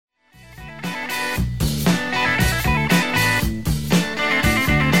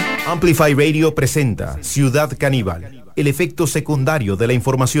Amplify Radio presenta Ciudad Caníbal, el efecto secundario de la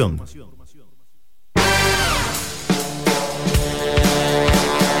información.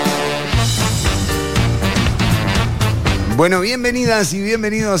 Bueno, bienvenidas y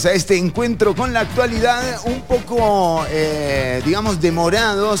bienvenidos a este encuentro con la actualidad, un poco, digamos,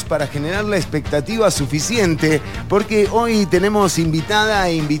 demorados para generar la expectativa suficiente, porque hoy tenemos invitada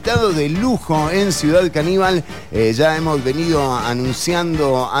e invitado de lujo en Ciudad Caníbal. Ya hemos venido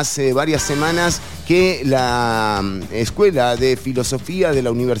anunciando hace varias semanas que la Escuela de Filosofía de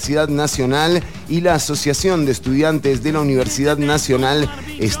la Universidad Nacional y la Asociación de Estudiantes de la Universidad Nacional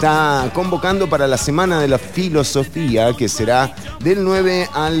está convocando para la Semana de la Filosofía, que será del 9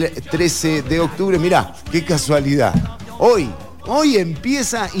 al 13 de octubre. Mirá, qué casualidad. Hoy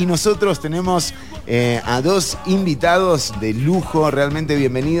empieza y nosotros tenemos a dos invitados de lujo. Realmente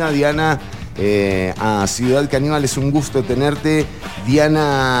bienvenida, Diana, a Ciudad Caníbal. Es un gusto tenerte.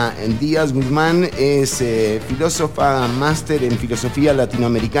 Diana Díaz Guzmán es filósofa, máster en filosofía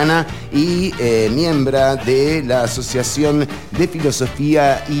latinoamericana y miembro de la Asociación de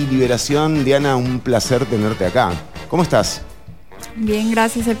Filosofía y Liberación. Diana, un placer tenerte acá. ¿Cómo estás? Bien,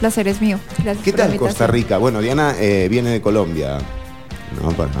 gracias, el placer es mío. Gracias. ¿Qué tal Costa Rica? Bueno, Diana viene de Colombia. No,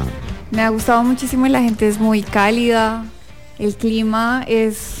 para nada. Me ha gustado muchísimo y la gente es muy cálida. El clima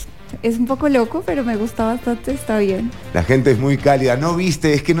es un poco loco, pero me gusta bastante, está bien. La gente es muy cálida. ¿No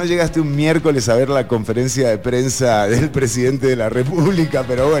viste? Es que no llegaste un miércoles a ver la conferencia de prensa del presidente de la República,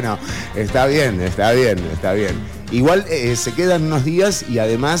 pero bueno, está bien. Igual se quedan unos días y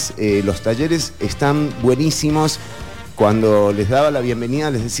además los talleres están buenísimos. Cuando les daba la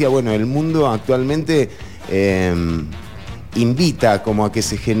bienvenida les decía, bueno, el mundo actualmente invita como a que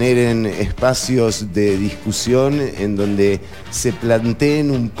se generen espacios de discusión en donde se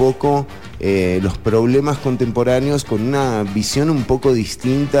planteen un poco los problemas contemporáneos con una visión un poco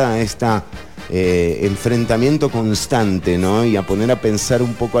distinta a este enfrentamiento constante, ¿no? Y a poner a pensar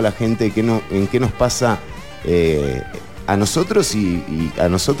un poco a la gente en qué nos pasa a nosotros y a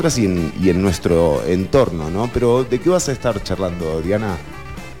nosotras y en nuestro entorno, ¿no? Pero ¿de qué vas a estar charlando, Diana?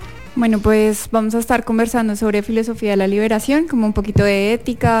 Bueno, pues vamos a estar conversando sobre filosofía de la liberación, como un poquito de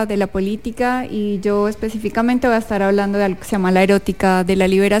ética, de la política, y yo específicamente voy a estar hablando de algo que se llama la erótica de la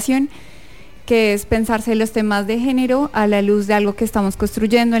liberación, que es pensarse los temas de género a la luz de algo que estamos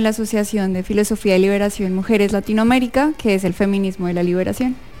construyendo en la Asociación de Filosofía de Liberación Mujeres Latinoamérica, que es el feminismo de la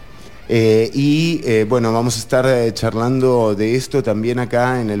liberación. Bueno, vamos a estar charlando de esto también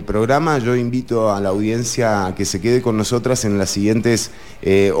acá en el programa. Yo invito a la audiencia a que se quede con nosotras en las siguientes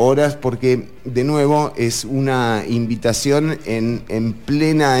horas, porque de nuevo es una invitación en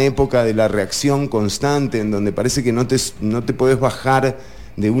plena época de la reacción constante, en donde parece que no te podés bajar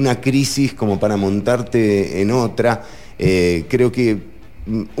de una crisis como para montarte en otra. Creo que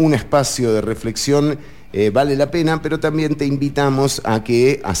un espacio de reflexión vale la pena, pero también te invitamos a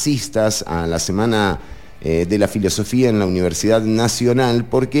que asistas a la Semana de la Filosofía en la Universidad Nacional,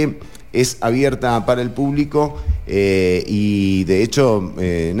 porque es abierta para el público y de hecho,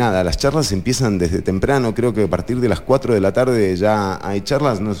 las charlas empiezan desde temprano. Creo que a partir de las 4 de la tarde ya hay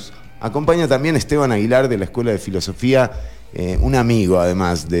charlas. Nos acompaña también Esteban Aguilar de la Escuela de Filosofía, un amigo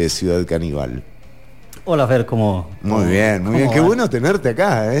además de Ciudad Caníbal. Hola Fer, ¿cómo? Muy bien. Qué bueno tenerte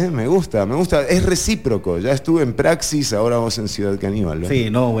acá, me gusta. Es recíproco. Ya estuve en Praxis, ahora vos en Ciudad Caníbal, ¿no?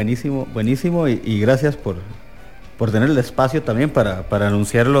 Sí, buenísimo y gracias por tener el espacio también para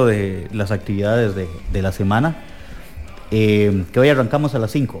anunciar lo de las actividades de la semana. Que hoy arrancamos a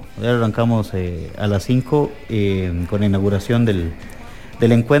las 5. Hoy arrancamos a las 5 con la inauguración del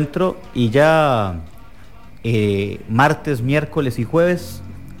encuentro, y ya martes, miércoles y jueves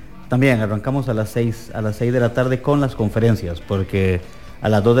también arrancamos a las 6 de la tarde con las conferencias, porque a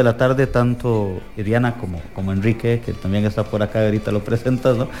las 2 de la tarde tanto Diana como Enrique, que también está por acá, ahorita lo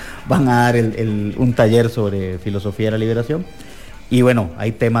presentas, ¿no? Van a dar un taller sobre filosofía de la liberación. Y bueno,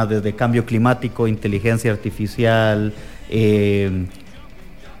 hay temas desde cambio climático, inteligencia artificial,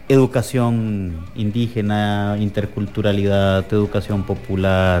 educación indígena, interculturalidad, educación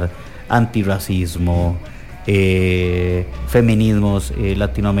popular, antirracismo, feminismos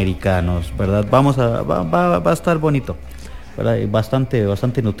latinoamericanos, ¿verdad? Va a estar bonito, ¿verdad?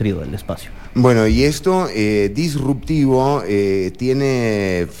 Bastante nutrido el espacio. Bueno, y esto disruptivo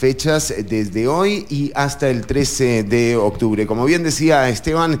tiene fechas desde hoy y hasta el 13 de octubre. Como bien decía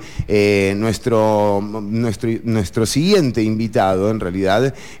Esteban, nuestro siguiente invitado en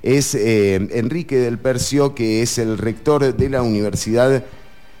realidad es Enrique del Percio, que es el rector de la Universidad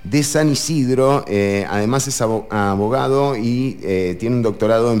de San Isidro. Además es abogado y tiene un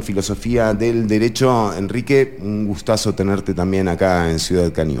doctorado en filosofía del derecho. Enrique, un gustazo tenerte también acá en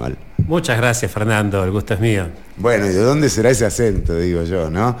Ciudad Caníbal. Muchas gracias, Fernando, el gusto es mío. Bueno, ¿y de dónde será ese acento, digo yo,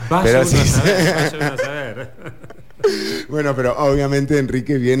 no? Vaya uno a saber. Bueno, pero obviamente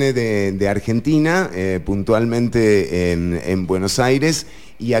Enrique viene de Argentina, puntualmente en Buenos Aires,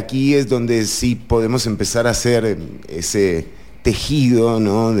 y aquí es donde sí podemos empezar a hacer ese tejido,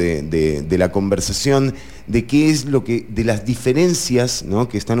 ¿no?, de la conversación, de qué es lo que, de las diferencias, ¿no?,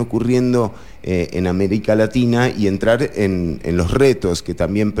 que están ocurriendo en América Latina, y entrar en los retos que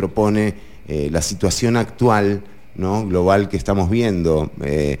también propone la situación actual, ¿no?, global que estamos viendo,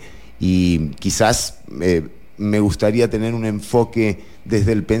 y quizás me gustaría tener un enfoque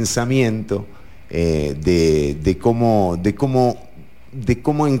desde el pensamiento de cómo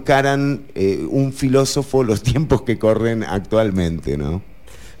encaran un filósofo los tiempos que corren actualmente, ¿no?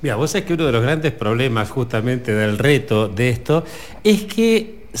 Mira, vos sabés que uno de los grandes problemas justamente del reto de esto es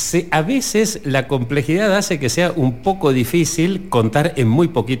que a veces la complejidad hace que sea un poco difícil contar en muy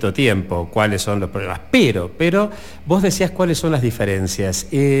poquito tiempo cuáles son los problemas. Pero vos decías cuáles son las diferencias.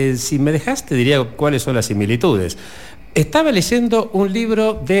 Si me dejás, te diría cuáles son las similitudes. Estaba leyendo un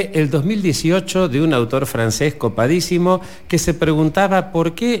libro del 2018 de un autor francés copadísimo que se preguntaba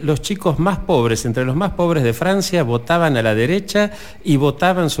por qué los chicos más pobres, entre los más pobres de Francia, votaban a la derecha y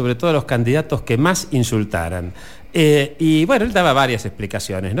votaban sobre todo a los candidatos que más insultaran. Y bueno, él daba varias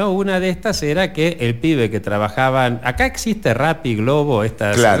explicaciones, ¿no? Una de estas era que el pibe que trabajaban... Acá existe Rappi, Globo,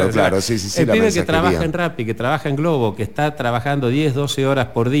 estas... Claro, sí. El pibe que trabaja en Rappi, que trabaja en Globo, que está trabajando 10, 12 horas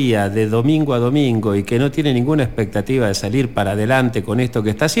por día, de domingo a domingo, y que no tiene ninguna expectativa de salir para adelante con esto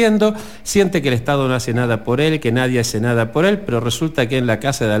que está haciendo, siente que el Estado no hace nada por él, que nadie hace nada por él, pero resulta que en la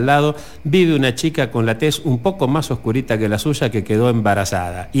casa de al lado vive una chica con la tez un poco más oscurita que la suya, que quedó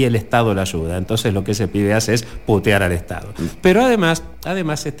embarazada, y el Estado la ayuda. Entonces lo que ese pibe hace es putear al Estado. Pero además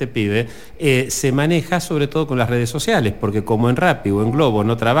este pibe se maneja sobre todo con las redes sociales, porque como en Rappi o en Globo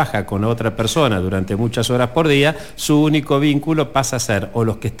no trabaja con otra persona durante muchas horas por día, su único vínculo pasa a ser o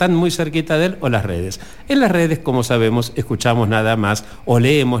los que están muy cerquita de él o las redes. En las redes, como sabemos, escuchamos nada más o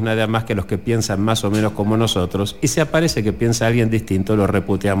leemos nada más que los que piensan más o menos como nosotros, y si aparece que piensa alguien distinto, lo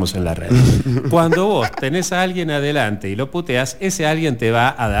reputeamos en la red. Cuando vos tenés a alguien adelante y lo puteás, ese alguien te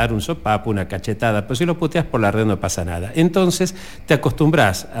va a dar un sopapo, una cachetada, pero si lo puteás por la red no pasa nada. Entonces te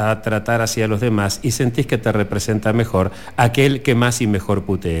acostumbras a tratar hacia los demás y sentís que te representa mejor aquel que más y mejor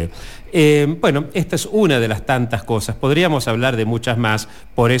putee. Bueno, esta es una de las tantas cosas. Podríamos hablar de muchas más,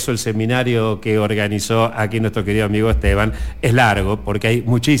 por eso el seminario que organizó aquí nuestro querido amigo Esteban es largo, porque hay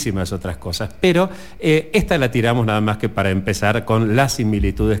muchísimas otras cosas. Pero esta la tiramos nada más que para empezar con las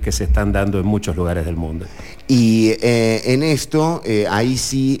similitudes que se están dando en muchos lugares del mundo. Y en esto, ahí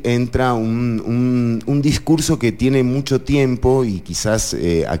sí entra un discurso que tiene mucho tiempo, y quizás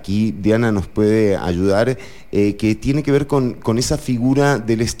aquí Diana nos puede ayudar, que tiene que ver con esa figura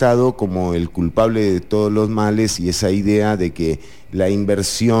del Estado como el culpable de todos los males, y esa idea de que la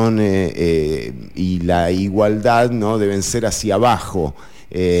inversión y la igualdad, ¿no?, deben ser hacia abajo.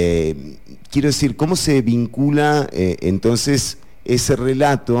 Quiero decir, ¿cómo se vincula entonces ese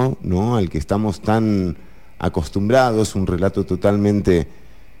relato, ¿no?, al que estamos tan acostumbrados, un relato totalmente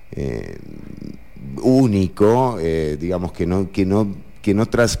único, digamos, que no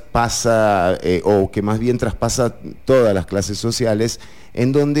traspasa, o que más bien traspasa todas las clases sociales,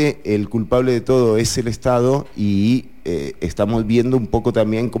 en donde el culpable de todo es el Estado, y estamos viendo un poco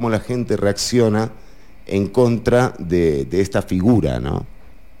también cómo la gente reacciona en contra de esta figura, ¿no?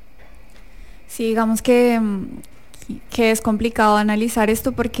 Sí, digamos que es complicado analizar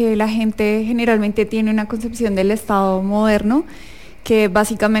esto, porque la gente generalmente tiene una concepción del Estado moderno que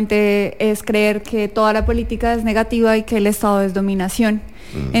básicamente es creer que toda la política es negativa y que el Estado es dominación.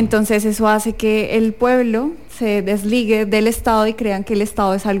 Entonces eso hace que el pueblo se desligue del Estado y crean que el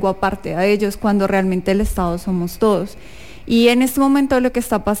Estado es algo aparte de ellos, cuando realmente el Estado somos todos. Y en este momento lo que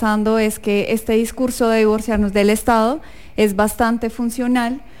está pasando es que este discurso de divorciarnos del Estado es bastante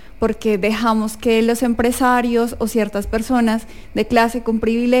funcional, porque dejamos que los empresarios o ciertas personas de clase con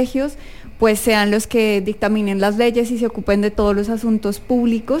privilegios pues sean los que dictaminen las leyes y se ocupen de todos los asuntos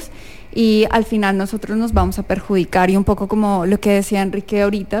públicos, y al final nosotros nos vamos a perjudicar. Y un poco como lo que decía Enrique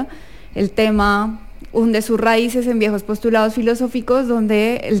ahorita, el tema hunde sus raíces en viejos postulados filosóficos,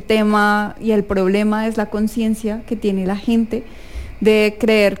 donde el tema y el problema es la conciencia que tiene la gente de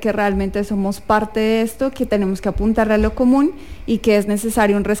creer que realmente somos parte de esto, que tenemos que apuntarle a lo común y que es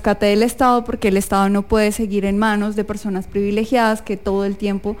necesario un rescate del Estado, porque el Estado no puede seguir en manos de personas privilegiadas que todo el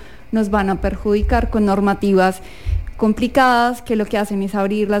tiempo nos van a perjudicar con normativas complicadas que lo que hacen es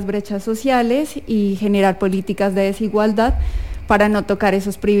abrir las brechas sociales y generar políticas de desigualdad para no tocar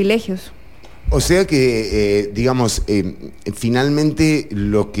esos privilegios. O sea que, finalmente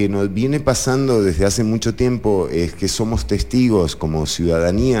lo que nos viene pasando desde hace mucho tiempo es que somos testigos como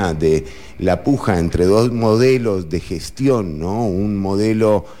ciudadanía de la puja entre dos modelos de gestión, ¿no? Un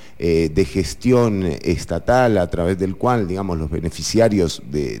modelo de gestión estatal a través del cual, digamos, los beneficiarios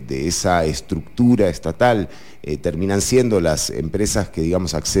de esa estructura estatal terminan siendo las empresas que,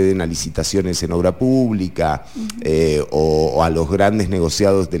 digamos, acceden a licitaciones en obra pública, o a los grandes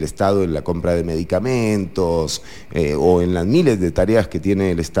negociados del Estado en la compra de medicamentos, o en las miles de tareas que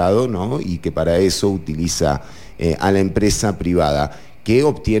tiene el Estado, ¿no? Y que para eso utiliza a la empresa privada, que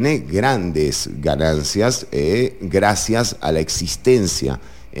obtiene grandes ganancias gracias a la existencia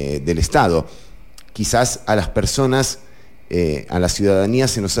del Estado. Quizás a las personas, a la ciudadanía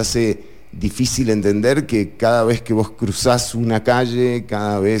se nos hace difícil entender que cada vez que vos cruzás una calle,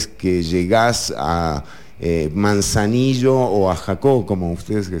 cada vez que llegás a Manzanillo o a Jacó, como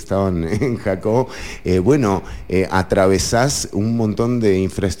ustedes que estaban en Jacó, atravesás un montón de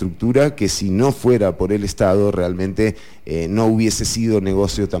infraestructura que si no fuera por el Estado realmente no hubiese sido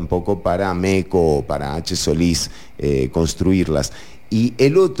negocio tampoco para MECO o para H. Solís construirlas. Y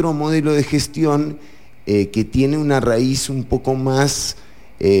el otro modelo de gestión que tiene una raíz un poco más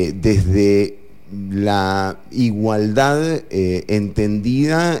desde la igualdad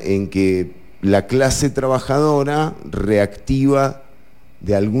entendida en que la clase trabajadora reactiva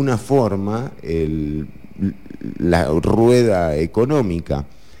de alguna forma la rueda económica.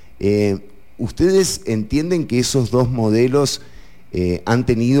 ¿Ustedes entienden que esos dos modelos han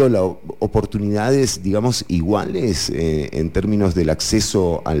tenido oportunidades, digamos, iguales en términos del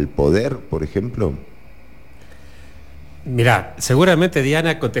acceso al poder, por ejemplo? Mirá, seguramente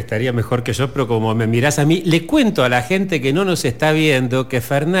Diana contestaría mejor que yo, pero como me mirás a mí, le cuento a la gente que no nos está viendo que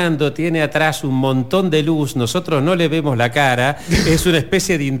Fernando tiene atrás un montón de luz, nosotros no le vemos la cara, es una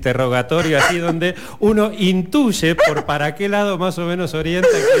especie de interrogatorio así donde uno intuye por para qué lado más o menos orienta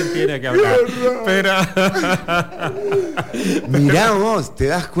quién tiene que hablar. Pero... Mirá vos, ¿te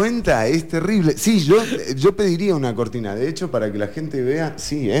das cuenta? Es terrible. Sí, yo pediría una cortina, de hecho, para que la gente vea,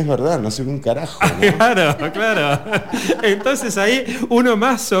 sí, es verdad, no soy un carajo, ¿no? Claro. Entonces ahí uno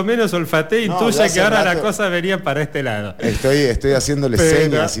más o menos olfatea, intuye que ahora la cosa venía para este lado. Estoy haciéndole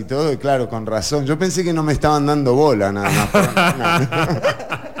señas y todo, y claro, con razón. Yo pensé que no me estaban dando bola nada más.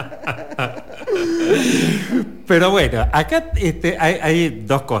 Pero bueno, acá hay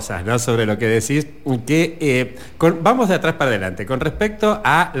dos cosas, ¿no?, sobre lo que decís, que vamos de atrás para adelante. Con respecto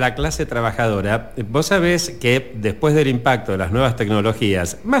a la clase trabajadora, vos sabés que después del impacto de las nuevas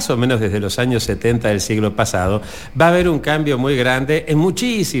tecnologías, más o menos desde los años 70 del siglo pasado, va a haber un cambio muy grande en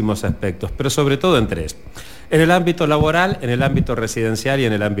muchísimos aspectos, pero sobre todo en tres. En el ámbito laboral, en el ámbito residencial y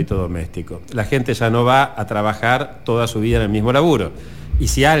en el ámbito doméstico. La gente ya no va a trabajar toda su vida en el mismo laburo. Y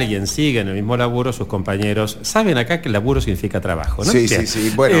si alguien sigue en el mismo laburo, sus compañeros saben acá que el laburo significa trabajo, ¿no? Sí, bien.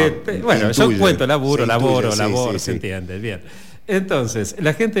 Sí. Bueno, yo cuento laburo, sí, ¿se entiende? Bien. Entonces,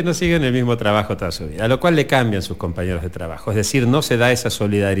 la gente no sigue en el mismo trabajo toda su vida, a lo cual le cambian sus compañeros de trabajo. Es decir, no se da esa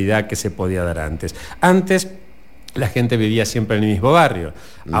solidaridad que se podía dar antes. Antes, la gente vivía siempre en el mismo barrio.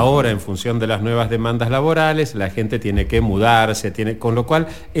 Ahora, en función de las nuevas demandas laborales, la gente tiene que mudarse, con lo cual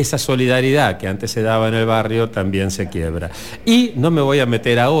esa solidaridad que antes se daba en el barrio también se quiebra. Y no me voy a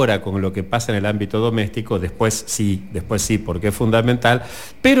meter ahora con lo que pasa en el ámbito doméstico, después sí, porque es fundamental,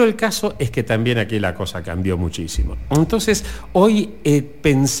 pero el caso es que también aquí la cosa cambió muchísimo. Entonces, hoy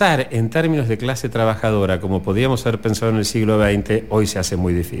pensar en términos de clase trabajadora, como podíamos haber pensado en el siglo XX, hoy se hace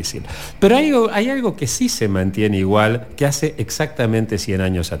muy difícil. Pero hay algo que sí se mantiene igual que hace exactamente 100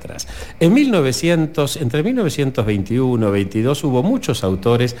 años atrás. Entre 1921 y 22 hubo muchos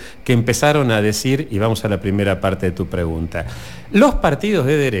autores que empezaron a decir, y vamos a la primera parte de tu pregunta, los partidos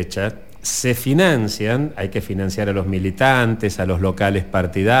de derecha se financian, hay que financiar a los militantes, a los locales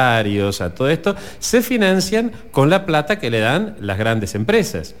partidarios, a todo esto, se financian con la plata que le dan las grandes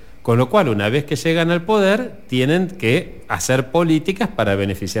empresas. Con lo cual, una vez que llegan al poder, tienen que hacer políticas para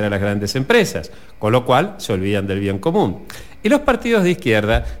beneficiar a las grandes empresas, con lo cual se olvidan del bien común. Y los partidos de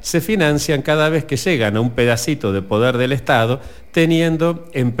izquierda se financian cada vez que llegan a un pedacito de poder del Estado, teniendo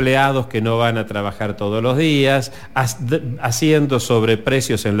empleados que no van a trabajar todos los días, haciendo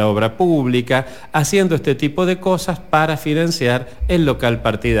sobreprecios en la obra pública, haciendo este tipo de cosas para financiar el local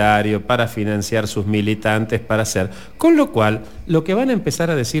partidario, para financiar sus militantes, para hacer. Con lo cual, lo que van a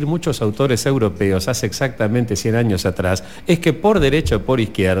empezar a decir muchos autores europeos hace exactamente 100 años atrás es que por derecha o por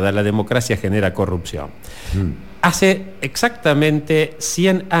izquierda la democracia genera corrupción. Hace exactamente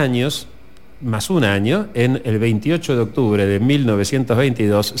 100 años más un año, en el 28 de octubre de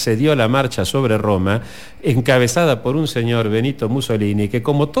 1922, se dio la marcha sobre Roma, encabezada por un señor, Benito Mussolini, que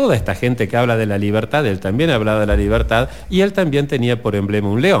como toda esta gente que habla de la libertad, él también hablaba de la libertad, y él también tenía por emblema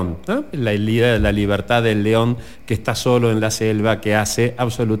un león, ¿no? La idea de la libertad del león que está solo en la selva, que hace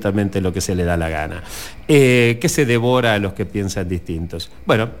absolutamente lo que se le da la gana, que se devora a los que piensan distintos.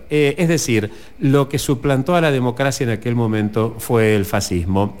 Bueno, es decir, lo que suplantó a la democracia en aquel momento fue el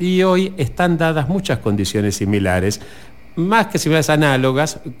fascismo, y hoy están dadas muchas condiciones similares, más que similares,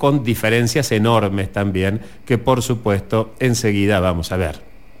 análogas, con diferencias enormes también, que por supuesto enseguida vamos a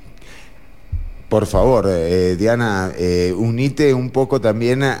ver. Por favor, Diana, unite un poco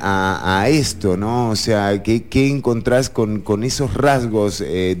también a esto, ¿no? O sea, ¿qué encontrás con esos rasgos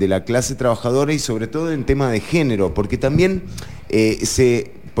de la clase trabajadora y sobre todo en tema de género? Porque también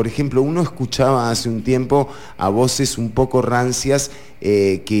por ejemplo, uno escuchaba hace un tiempo a voces un poco rancias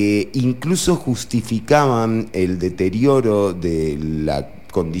que incluso justificaban el deterioro de la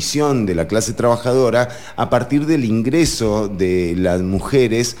condición de la clase trabajadora a partir del ingreso de las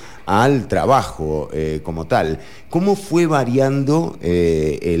mujeres al trabajo como tal. ¿Cómo fue variando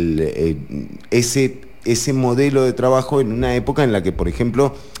ese modelo de trabajo en una época en la que, por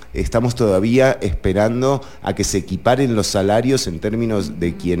ejemplo, estamos todavía esperando a que se equiparen los salarios en términos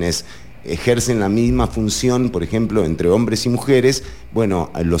de quienes ejercen la misma función, por ejemplo, entre hombres y mujeres?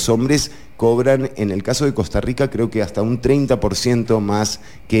 Bueno, los hombres cobran, en el caso de Costa Rica, creo que hasta un 30% más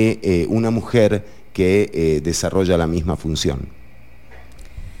que una mujer que desarrolla la misma función.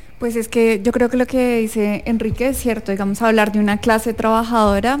 Pues es que yo creo que lo que dice Enrique es cierto. Digamos, hablar de una clase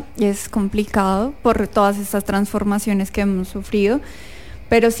trabajadora es complicado por todas estas transformaciones que hemos sufrido,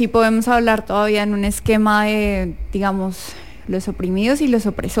 pero sí podemos hablar todavía en un esquema de, digamos, los oprimidos y los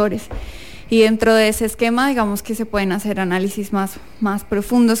opresores. Y dentro de ese esquema, digamos que se pueden hacer análisis más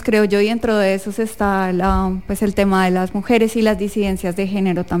profundos, creo yo, y dentro de esos está pues el tema de las mujeres y las disidencias de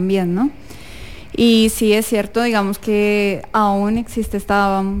género también, ¿no? Y sí es cierto, digamos que aún existe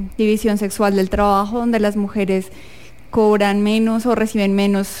esta división sexual del trabajo, donde las mujeres cobran menos o reciben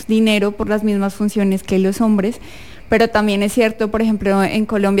menos dinero por las mismas funciones que los hombres. Pero también es cierto, por ejemplo, en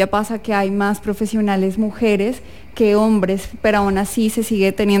Colombia pasa que hay más profesionales mujeres que hombres, pero aún así se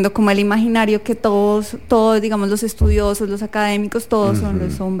sigue teniendo como el imaginario que todos, digamos, los estudiosos, los académicos, todos son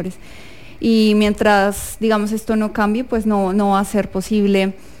los hombres. Y mientras, digamos, esto no cambie, pues no va a ser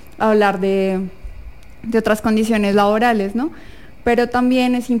posible hablar de otras condiciones laborales, ¿no? Pero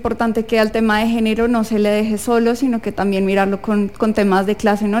también es importante que al tema de género no se le deje solo, sino que también mirarlo con temas de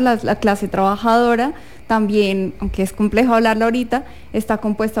clase, ¿no? La clase trabajadora también, aunque es complejo hablarlo ahorita, está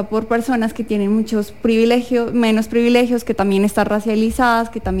compuesta por personas que tienen muchos privilegios, menos privilegios, que también están racializadas,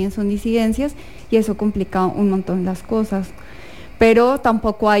 que también son disidencias, y eso complica un montón las cosas. Pero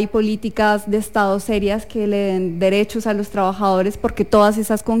tampoco hay políticas de Estado serias que le den derechos a los trabajadores, porque todas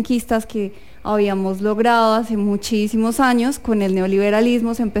esas conquistas que habíamos logrado hace muchísimos años con el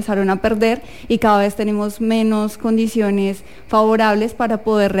neoliberalismo se empezaron a perder, y cada vez tenemos menos condiciones favorables para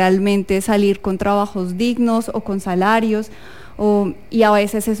poder realmente salir con trabajos dignos o con salarios, y a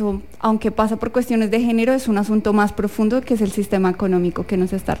veces eso, aunque pasa por cuestiones de género, es un asunto más profundo, que es el sistema económico que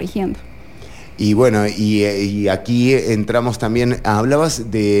nos está rigiendo. Y bueno, y aquí entramos también,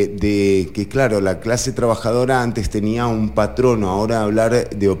 hablabas de que claro, la clase trabajadora antes tenía un patrono, ahora hablar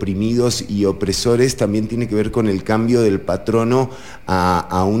de oprimidos y opresores también tiene que ver con el cambio del patrono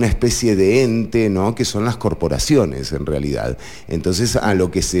a una especie de ente, ¿no? Que son las corporaciones en realidad. Entonces, a lo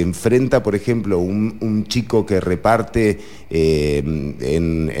que se enfrenta, por ejemplo, un chico que reparte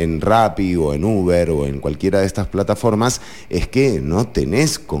en Rappi o en Uber o en cualquiera de estas plataformas, es que no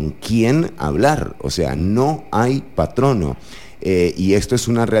tenés con quién hablar. O sea, no hay patrono. Y esto es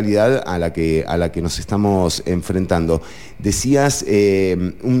una realidad a la que nos estamos enfrentando. Decías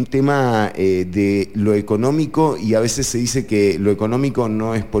un tema de lo económico, y a veces se dice que lo económico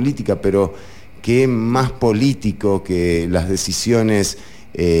no es política, pero ¿qué más político que las decisiones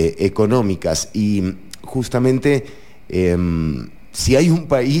económicas? Y justamente si hay un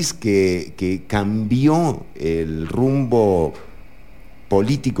país que cambió el rumbo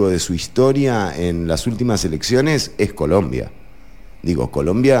político de su historia en las últimas elecciones, es Colombia. Digo,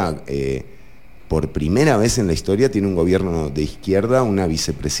 Colombia por primera vez en la historia tiene un gobierno de izquierda, una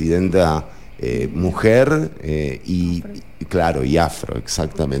vicepresidenta mujer y claro, y afro,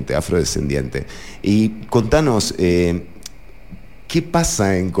 exactamente, afrodescendiente. Y contanos, ¿qué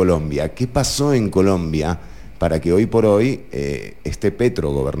pasa en Colombia? ¿Qué pasó en Colombia para que hoy por hoy esté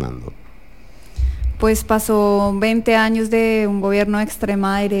Petro gobernando? Pues pasó 20 años de un gobierno de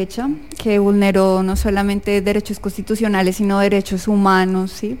extrema derecha que vulneró no solamente derechos constitucionales, sino derechos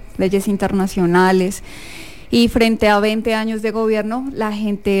humanos, ¿sí? Leyes internacionales. Y frente a 20 años de gobierno, la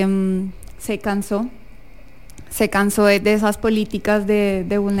gente se cansó de esas políticas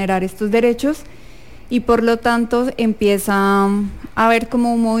de vulnerar estos derechos, y por lo tanto empieza a haber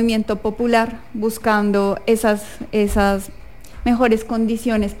como un movimiento popular buscando esas mejores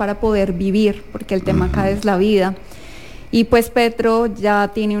condiciones para poder vivir, porque el tema acá es la vida. Y pues Petro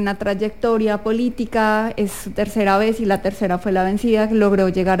ya tiene una trayectoria política, es su tercera vez y la tercera fue la vencida, logró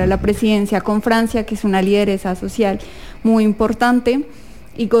llegar a la presidencia con Francia, que es una lideresa social muy importante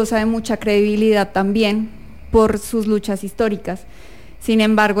y goza de mucha credibilidad también por sus luchas históricas. Sin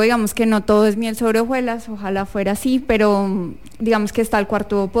embargo, digamos que no todo es miel sobre hojuelas, ojalá fuera así, pero digamos que está el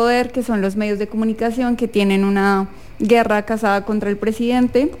cuarto poder, que son los medios de comunicación, que tienen una guerra casada contra el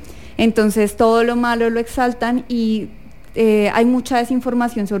presidente. Entonces todo lo malo lo exaltan y hay mucha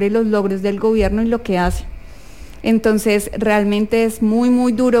desinformación sobre los logros del gobierno y lo que hace. Entonces realmente es muy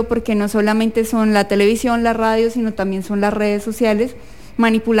muy duro, porque no solamente son la televisión, la radio, sino también son las redes sociales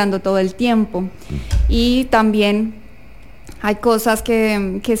manipulando todo el tiempo. Y también hay cosas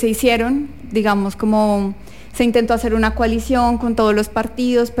que se hicieron, digamos, como se intentó hacer una coalición con todos los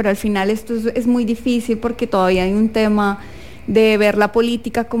partidos, pero al final esto es muy difícil, porque todavía hay un tema de ver la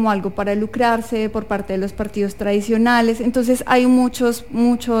política como algo para lucrarse por parte de los partidos tradicionales. Entonces hay muchos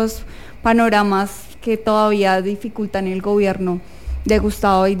panoramas que todavía dificultan el gobierno de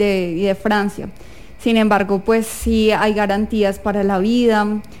Gustavo y de Francia. Sin embargo, pues sí hay garantías para la vida.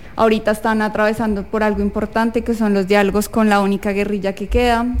 Ahorita están atravesando por algo importante, que son los diálogos con la única guerrilla que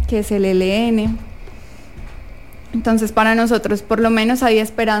queda, que es el ELN. Entonces, para nosotros, por lo menos, hay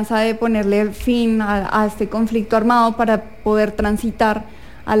esperanza de ponerle fin a este conflicto armado para poder transitar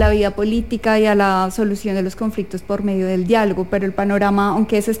a la vida política y a la solución de los conflictos por medio del diálogo. Pero el panorama,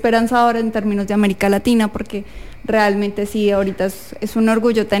 aunque es esperanzador en términos de América Latina, porque realmente sí, ahorita es un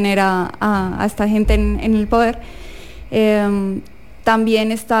orgullo tener a esta gente en el poder,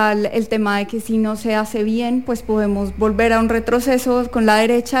 también está el tema de que si no se hace bien, pues podemos volver a un retroceso con la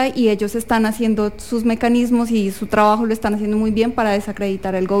derecha, y ellos están haciendo sus mecanismos y su trabajo lo están haciendo muy bien para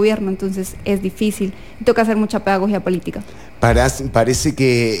desacreditar al gobierno. Entonces es difícil, toca hacer mucha pedagogía política. Parece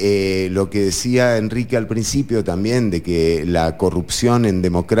que lo que decía Enrique al principio también, de que la corrupción en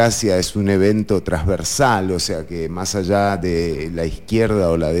democracia es un evento transversal, o sea que más allá de la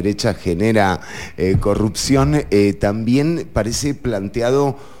izquierda o la derecha genera corrupción, también parece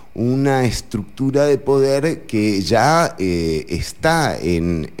planteado una estructura de poder que ya está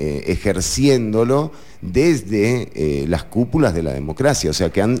ejerciéndolo desde las cúpulas de la democracia, o sea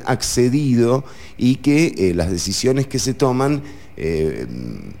que han accedido, y que las decisiones que se toman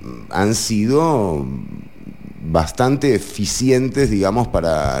han sido bastante eficientes, digamos,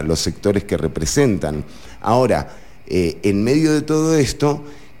 para los sectores que representan. Ahora, en medio de todo esto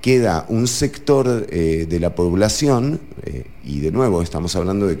queda un sector de la población, y de nuevo estamos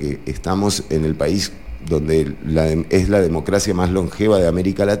hablando de que estamos en el país donde es la democracia más longeva de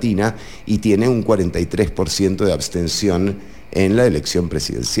América Latina, y tiene un 43% de abstención en la elección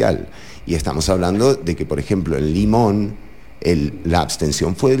presidencial. Y estamos hablando de que, por ejemplo, en Limón la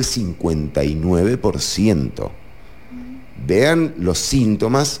abstención fue del 59%. Vean los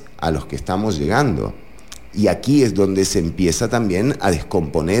síntomas a los que estamos llegando. Y aquí es donde se empieza también a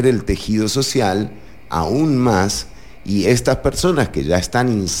descomponer el tejido social aún más, y estas personas que ya están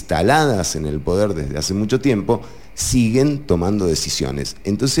instaladas en el poder desde hace mucho tiempo siguen tomando decisiones.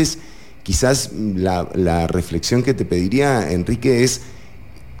 Entonces, quizás la reflexión que te pediría, Enrique, es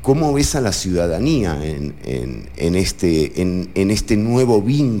 ¿cómo ves a la ciudadanía en este nuevo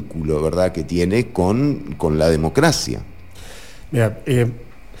vínculo, ¿verdad?, que tiene con la democracia? Mira,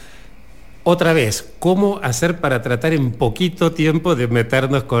 otra vez, ¿cómo hacer para tratar en poquito tiempo de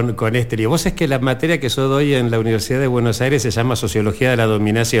meternos con este lío? Vos es que la materia que yo doy en la Universidad de Buenos Aires se llama Sociología de la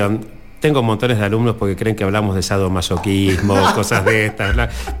Dominación. Tengo montones de alumnos porque creen que hablamos de sadomasoquismo, cosas de estas, ¿no?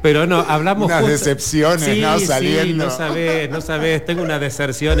 Pero no, hablamos... Unas decepciones, sí, ¿no? Saliendo. Sí, no sabés. Tengo una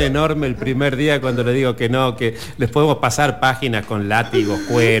deserción enorme el primer día cuando le digo que no, que les podemos pasar páginas con látigos,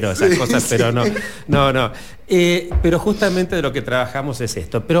 cuero, esas cosas, pero no. Pero justamente de lo que trabajamos es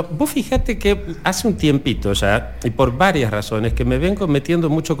esto. Pero vos fíjate que hace un tiempito ya, y por varias razones, que me vengo metiendo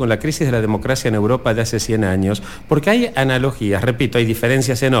mucho con la crisis de la democracia en Europa de hace 100 años, porque hay analogías, repito, hay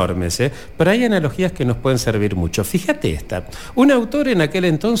diferencias enormes, pero hay analogías que nos pueden servir mucho. Fíjate esta. Un autor en aquel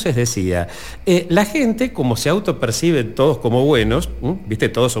entonces decía, la gente, como se autoperciben todos como buenos, ¿viste?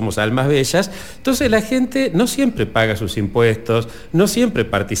 Todos somos almas bellas, entonces la gente no siempre paga sus impuestos, no siempre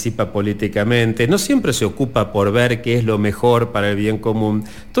participa políticamente, no siempre se ocupa por ver qué es lo mejor para el bien común.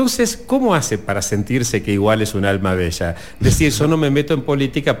 Entonces, ¿cómo hace para sentirse que igual es un alma bella? Decir, yo no me meto en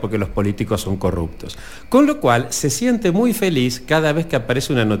política porque los políticos son corruptos. Con lo cual, se siente muy feliz cada vez que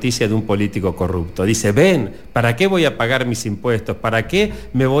aparece una noticia de un político corrupto. Dice, ven, ¿para qué voy a pagar mis impuestos? ¿Para qué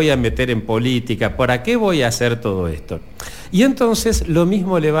me voy a meter en política? ¿Para qué voy a hacer todo esto? Y entonces lo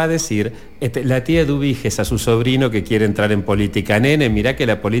mismo le va a decir la tía Dubiges a su sobrino que quiere entrar en política. Nene, mirá que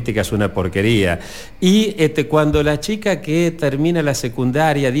la política es una porquería. Y cuando la chica que termina la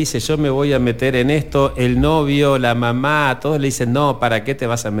secundaria dice, yo me voy a meter en esto, el novio, la mamá, todos le dicen, no, ¿para qué te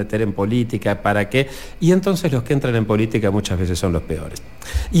vas a meter en política? ¿Para qué? Y entonces los que entran en política muchas veces son los peores.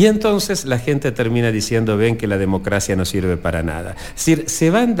 Y entonces la gente termina diciendo, ven que la democracia no sirve para nada. Es decir,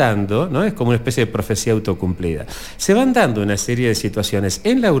 se van dando, ¿no? Es como una especie de profecía autocumplida. Se van dando una serie de situaciones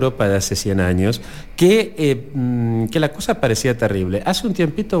en la Europa de hace 100 años que la cosa parecía terrible. Hace un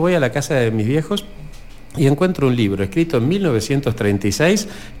tiempito voy a la casa de mis viejos y encuentro un libro escrito en 1936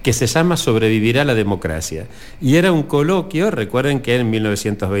 que se llama Sobrevivirá la democracia. Y era un coloquio, recuerden que en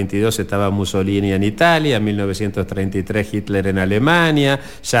 1922 estaba Mussolini en Italia, en 1933 Hitler en Alemania,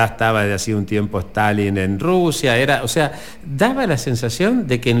 ya estaba de hace un tiempo Stalin en Rusia, daba la sensación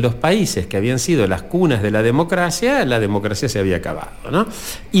de que en los países que habían sido las cunas de la democracia se había acabado, ¿no?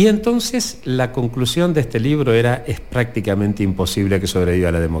 Y entonces la conclusión de este libro es prácticamente imposible que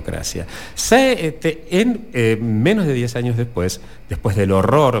sobreviva la democracia. Menos de 10 años después del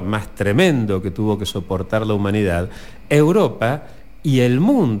horror más tremendo que tuvo que soportar la humanidad, Europa y el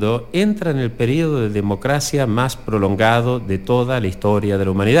mundo entran en el periodo de democracia más prolongado de toda la historia de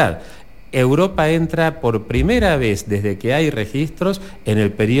la humanidad. Europa entra por primera vez desde que hay registros en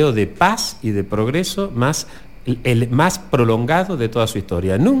el periodo de paz y de progreso el más prolongado de toda su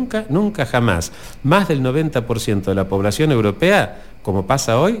historia. Nunca, jamás, más del 90% de la población europea, como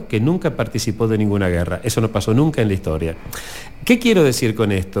pasa hoy, que nunca participó de ninguna guerra. Eso no pasó nunca en la historia. ¿Qué quiero decir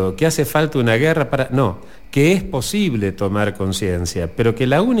con esto? ¿Que hace falta una guerra para...? No, que es posible tomar conciencia, pero que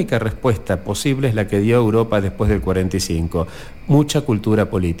la única respuesta posible es la que dio Europa después del 45. Mucha cultura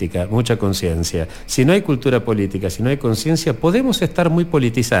política, mucha conciencia. Si no hay cultura política, si no hay conciencia, podemos estar muy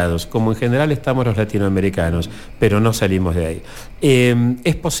politizados, como en general estamos los latinoamericanos, pero no salimos de ahí.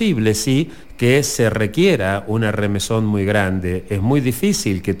 Es posible, sí, que se requiera una remesón muy grande. Es muy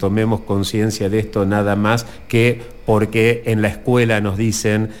difícil que tomemos conciencia de esto nada más que porque en la escuela nos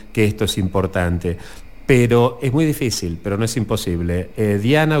dicen que esto es importante. Pero es muy difícil, pero no es imposible.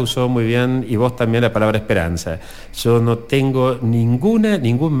 Diana usó muy bien, y vos también, la palabra esperanza. Yo no tengo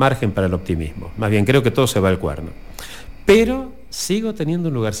ningún margen para el optimismo. Más bien, creo que todo se va al cuerno. Pero sigo teniendo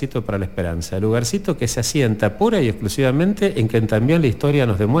un lugarcito para la esperanza, lugarcito que se asienta pura y exclusivamente en que también la historia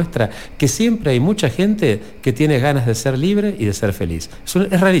nos demuestra que siempre hay mucha gente que tiene ganas de ser libre y de ser feliz.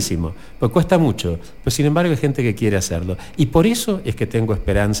 Es rarísimo, porque cuesta mucho, pero sin embargo hay gente que quiere hacerlo. Y por eso es que tengo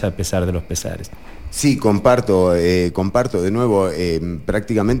esperanza a pesar de los pesares. Sí, comparto de nuevo,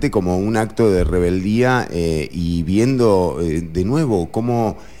 prácticamente como un acto de rebeldía y viendo de nuevo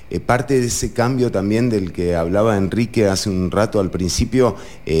cómo parte de ese cambio también del que hablaba Enrique hace un rato al principio,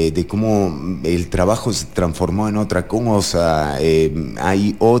 de cómo el trabajo se transformó en otra cosa,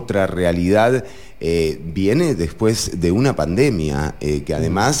 hay otra realidad, viene después de una pandemia que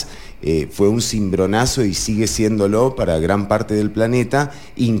además fue un cimbronazo y sigue siéndolo para gran parte del planeta,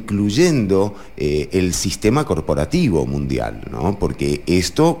 incluyendo el sistema corporativo mundial, ¿no? Porque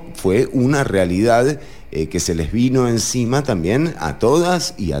esto fue una realidad que se les vino encima también a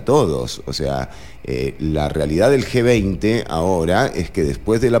todas y a todos. O sea, la realidad del G20 ahora es que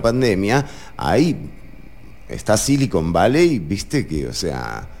después de la pandemia está Silicon Valley, viste que, o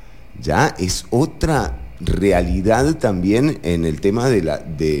sea, ya es otra realidad también en el tema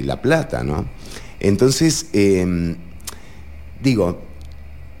de la plata, ¿no? Entonces, hay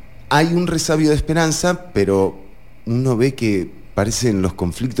un resabio de esperanza, pero uno ve que parecen los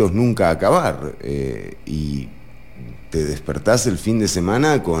conflictos nunca acabar, y te despertás el fin de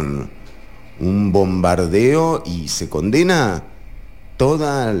semana con un bombardeo y se condena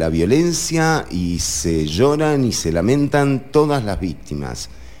toda la violencia y se lloran y se lamentan todas las víctimas.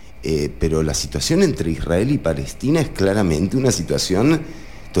 Pero la situación entre Israel y Palestina es claramente una situación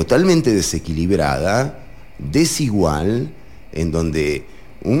totalmente desequilibrada, desigual, en donde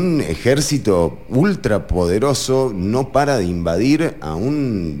un ejército ultrapoderoso no para de invadir a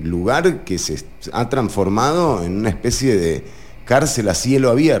un lugar que se ha transformado en una especie de cárcel a cielo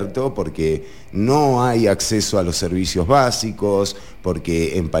abierto, porque no hay acceso a los servicios básicos,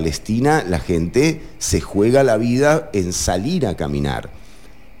 porque en Palestina la gente se juega la vida en salir a caminar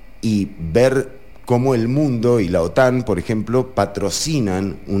y ver cómo el mundo y la OTAN, por ejemplo,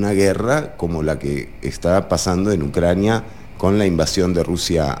 patrocinan una guerra como la que está pasando en Ucrania con la invasión de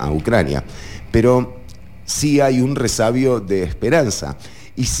Rusia a Ucrania. Pero sí hay un resabio de esperanza.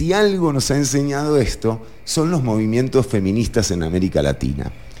 Y si algo nos ha enseñado esto, son los movimientos feministas en América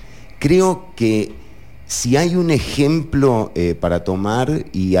Latina. Creo que si hay un ejemplo para tomar,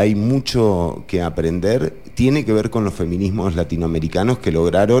 y hay mucho que aprender, tiene que ver con los feminismos latinoamericanos que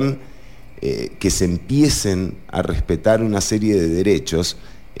lograron que se empiecen a respetar una serie de derechos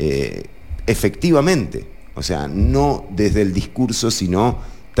efectivamente. O sea, no desde el discurso, sino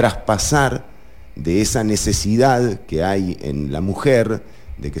traspasar de esa necesidad que hay en la mujer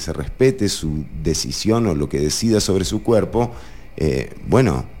de que se respete su decisión o lo que decida sobre su cuerpo.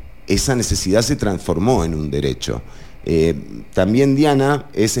 Bueno, esa necesidad se transformó en un derecho. También Diana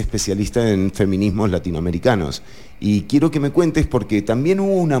es especialista en feminismos latinoamericanos y quiero que me cuentes, porque también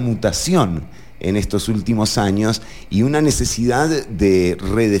hubo una mutación en estos últimos años y una necesidad de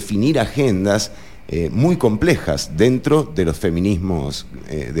redefinir agendas muy complejas dentro de los feminismos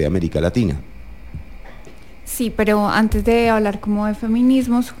de América Latina. Sí, pero antes de hablar como de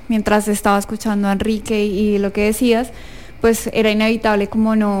feminismos, mientras estaba escuchando a Enrique y lo que decías, pues era inevitable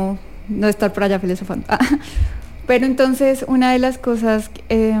como no estar por allá filosofando. Pero entonces una de las cosas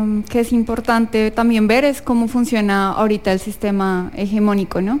que es importante también ver es cómo funciona ahorita el sistema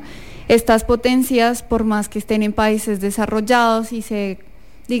hegemónico, ¿no? Estas potencias, por más que estén en países desarrollados y se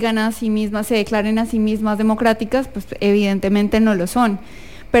digan a sí mismas, se declaren a sí mismas democráticas, pues evidentemente no lo son.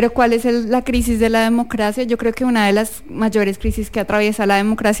 Pero ¿cuál es la crisis de la democracia? Yo creo que una de las mayores crisis que atraviesa la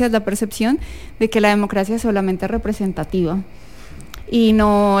democracia es la percepción de que la democracia es solamente representativa y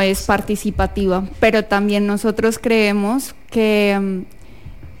no es participativa. Pero también nosotros creemos que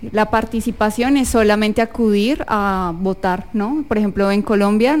la participación es solamente acudir a votar, ¿no? Por ejemplo, en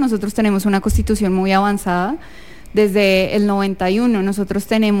Colombia nosotros tenemos una constitución muy avanzada. Desde el 91 nosotros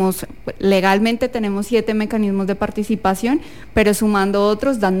legalmente tenemos 7 mecanismos de participación, pero sumando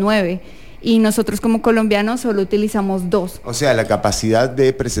otros dan 9. Y nosotros como colombianos solo utilizamos 2. O sea, la capacidad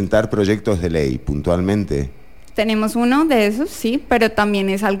de presentar proyectos de ley puntualmente. Tenemos uno de esos, sí, pero también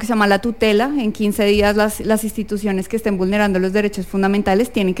es algo que se llama la tutela. En 15 días las instituciones que estén vulnerando los derechos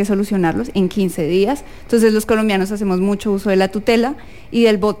fundamentales tienen que solucionarlos en 15 días. Entonces los colombianos hacemos mucho uso de la tutela y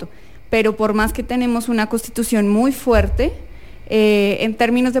del voto. Pero por más que tenemos una constitución muy fuerte, en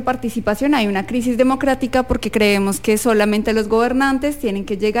términos de participación hay una crisis democrática porque creemos que solamente los gobernantes tienen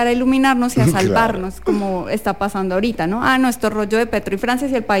que llegar a iluminarnos y a salvarnos, claro, como está pasando ahorita, ¿no? No, esto es rollo de Petro y Francia,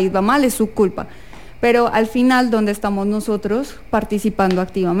 si el país va mal es su culpa. Pero al final, ¿dónde estamos nosotros participando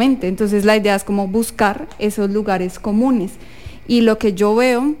activamente? Entonces la idea es como buscar esos lugares comunes. Y lo que yo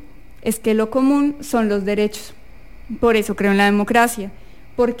veo es que lo común son los derechos. Por eso creo en la democracia.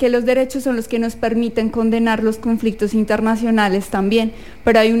 Porque los derechos son los que nos permiten condenar los conflictos internacionales también,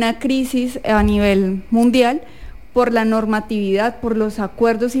 pero hay una crisis a nivel mundial por la normatividad, por los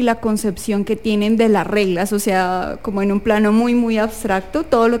acuerdos y la concepción que tienen de las reglas, o sea, como en un plano muy, muy abstracto,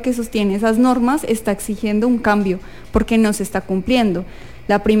 todo lo que sostiene esas normas está exigiendo un cambio, porque no se está cumpliendo.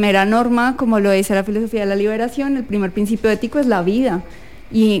 La primera norma, como lo dice la filosofía de la liberación, el primer principio ético es la vida,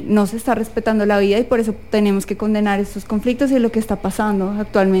 y no se está respetando la vida y por eso tenemos que condenar estos conflictos y lo que está pasando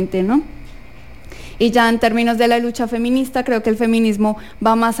actualmente, ¿no? Y ya en términos de la lucha feminista, creo que el feminismo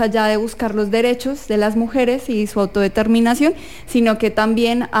va más allá de buscar los derechos de las mujeres y su autodeterminación, sino que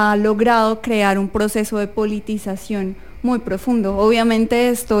también ha logrado crear un proceso de politización muy profundo. Obviamente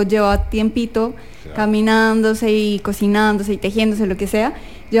esto lleva tiempito, claro, caminándose y cocinándose y tejiéndose, lo que sea,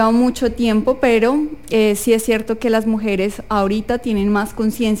 lleva mucho tiempo, pero sí es cierto que las mujeres ahorita tienen más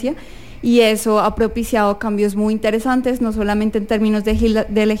conciencia y eso ha propiciado cambios muy interesantes, no solamente en términos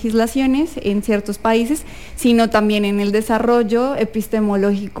de legislaciones en ciertos países, sino también en el desarrollo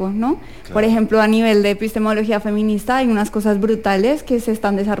epistemológico, ¿no? Claro. Por ejemplo, a nivel de epistemología feminista hay unas cosas brutales que se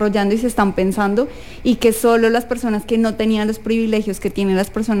están desarrollando y se están pensando y que solo las personas que no tenían los privilegios que tienen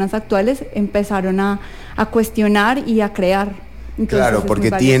las personas actuales empezaron a cuestionar y a crear. Entonces, claro,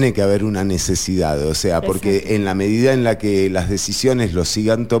 porque tiene que haber una necesidad, o sea, porque en la medida en la que las decisiones lo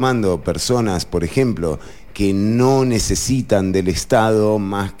sigan tomando personas, por ejemplo, que no necesitan del Estado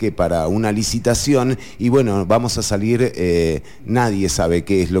más que para una licitación, y bueno, vamos a salir, nadie sabe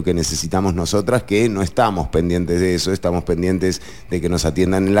qué es lo que necesitamos nosotras, que no estamos pendientes de eso, estamos pendientes de que nos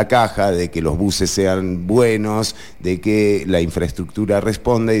atiendan en la caja, de que los buses sean buenos, de que la infraestructura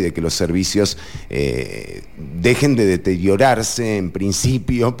responda y de que los servicios dejen de deteriorarse en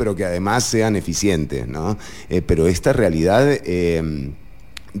principio, pero que además sean eficientes, ¿no? Pero esta realidad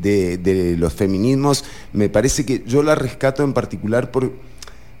de los feminismos, me parece que yo la rescato en particular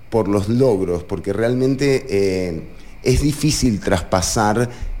por los logros, porque realmente es difícil traspasar.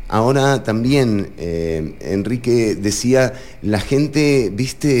 Ahora también, Enrique decía, la gente,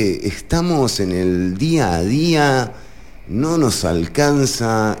 viste, estamos en el día a día, no nos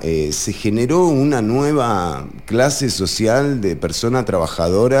alcanza, se generó una nueva clase social de persona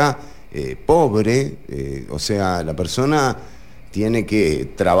trabajadora pobre, o sea, la persona tiene que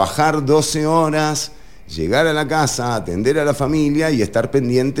trabajar 12 horas, llegar a la casa, atender a la familia y estar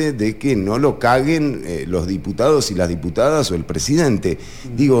pendiente de que no lo caguen los diputados y las diputadas o el presidente.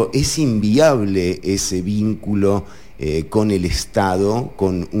 Digo, es inviable ese vínculo con el Estado,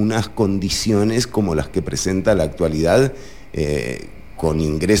 con unas condiciones como las que presenta la actualidad, con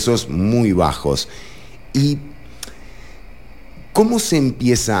ingresos muy bajos. ¿Y cómo se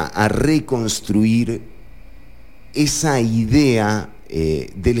empieza a reconstruir esa idea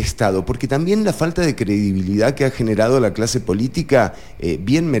del Estado? Porque también la falta de credibilidad que ha generado la clase política,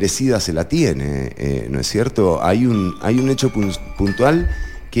 bien merecida se la tiene, ¿no es cierto? Hay un hecho puntual,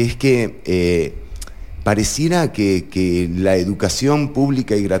 que es que pareciera que la educación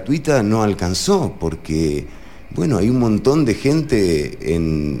pública y gratuita no alcanzó, porque, bueno, hay un montón de gente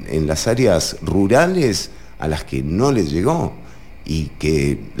en las áreas rurales a las que no les llegó, y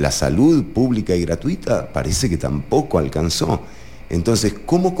que la salud pública y gratuita parece que tampoco alcanzó. Entonces,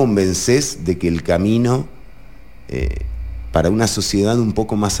 ¿cómo convences de que el camino para una sociedad un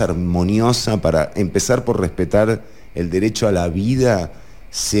poco más armoniosa, para empezar por respetar el derecho a la vida,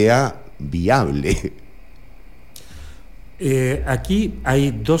 sea viable? Aquí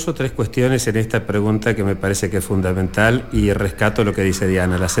hay 2 o 3 cuestiones en esta pregunta que me parece que es fundamental, y rescato lo que dice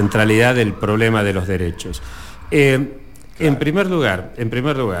Diana, la centralidad del problema de los derechos. En primer lugar,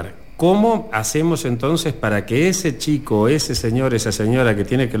 ¿cómo hacemos entonces para que ese chico, ese señor, esa señora que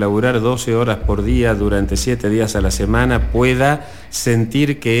tiene que laburar 12 horas por día durante 7 días a la semana pueda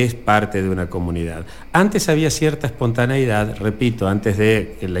sentir que es parte de una comunidad? Antes había cierta espontaneidad, repito, antes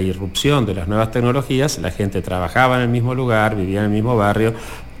de la irrupción de las nuevas tecnologías, la gente trabajaba en el mismo lugar, vivía en el mismo barrio.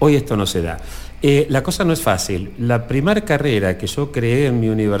 Hoy esto no se da. La cosa no es fácil. La primera carrera que yo creé en mi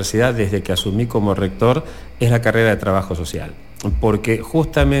universidad desde que asumí como rector es la carrera de trabajo social, porque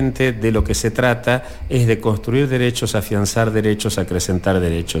justamente de lo que se trata es de construir derechos, afianzar derechos, acrecentar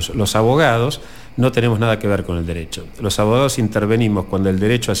derechos. Los abogados no tenemos nada que ver con el derecho. Los abogados intervenimos cuando el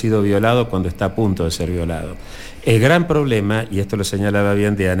derecho ha sido violado, cuando está a punto de ser violado. El gran problema, y esto lo señalaba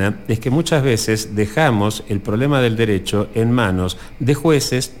bien Diana, es que muchas veces dejamos el problema del derecho en manos de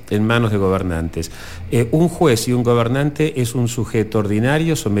jueces, en manos de gobernantes. Un juez y un gobernante es un sujeto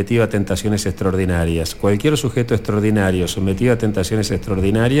ordinario sometido a tentaciones extraordinarias. Cualquier sujeto extraordinario sometido a tentaciones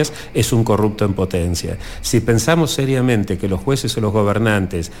extraordinarias es un corrupto en potencia. Si pensamos seriamente que los jueces o los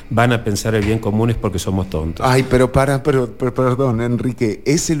gobernantes van a pensar el bien común, es porque somos tontos. Ay, pero perdón, Enrique,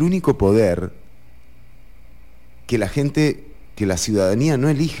 es el único poder que la ciudadanía no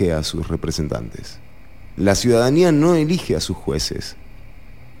elige a sus representantes. La ciudadanía no elige a sus jueces.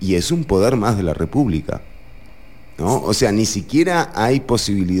 Y es un poder más de la República, ¿no? O sea, ni siquiera hay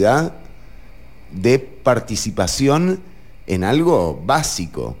posibilidad de participación en algo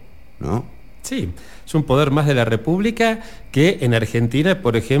básico, ¿no? Sí, es un poder más de la República que en Argentina,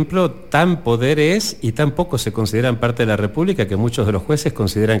 por ejemplo, tan poder es y tan poco se consideran parte de la República que muchos de los jueces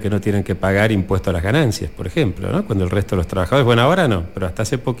consideran que no tienen que pagar impuesto a las ganancias, por ejemplo, ¿no? Cuando el resto de los trabajadores, bueno, ahora no, pero hasta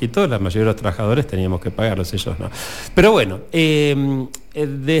hace poquito la mayoría de los trabajadores teníamos que pagarlos, ellos no. Pero bueno,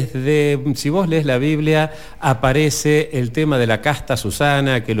 si vos lees la Biblia, aparece el tema de la casta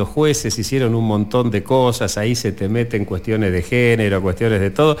Susana, que los jueces hicieron un montón de cosas, ahí se te meten cuestiones de género, cuestiones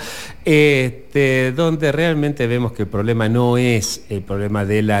de todo, donde realmente vemos que el problema no es el problema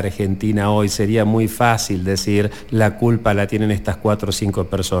de la Argentina hoy. Sería muy fácil decir la culpa la tienen estas 4 o 5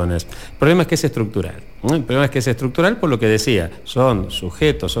 personas. El problema es que es estructural. El problema es que es estructural por lo que decía, son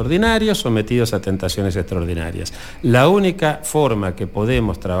sujetos ordinarios sometidos a tentaciones extraordinarias. La única forma que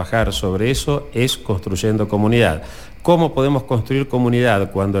podemos trabajar sobre eso es construyendo comunidad. ¿Cómo podemos construir comunidad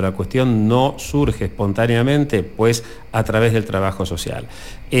cuando la cuestión no surge espontáneamente? Pues a través del trabajo social.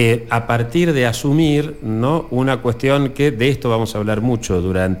 A partir de de asumir, ¿no?, una cuestión que de esto vamos a hablar mucho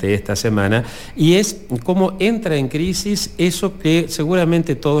durante esta semana, y es cómo entra en crisis eso que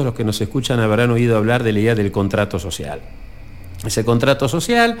seguramente todos los que nos escuchan habrán oído hablar de la idea del contrato social. Ese contrato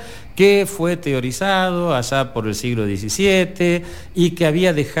social que fue teorizado allá por el siglo XVII y que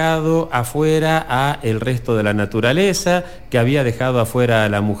había dejado afuera a el resto de la naturaleza, que había dejado afuera a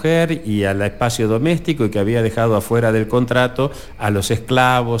la mujer y al espacio doméstico, y que había dejado afuera del contrato a los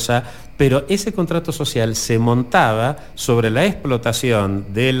esclavos, pero ese contrato social se montaba sobre la explotación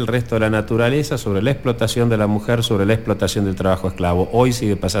del resto de la naturaleza, sobre la explotación de la mujer, sobre la explotación del trabajo esclavo. Hoy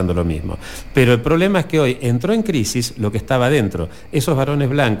sigue pasando lo mismo. Pero el problema es que hoy entró en crisis lo que estaba dentro. Esos varones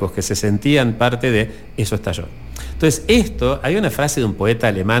blancos que se sentían parte de eso estalló. Entonces hay una frase de un poeta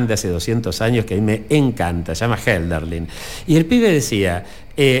alemán de hace 200 años que a mí me encanta, se llama Hölderlin. Y el pibe decía,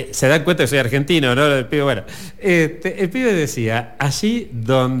 se dan cuenta que soy argentino, ¿no? El pibe decía, allí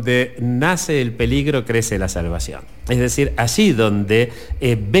donde nace el peligro crece la salvación. Es decir, allí donde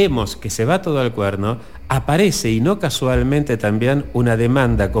vemos que se va todo al cuerno, aparece, y no casualmente también, una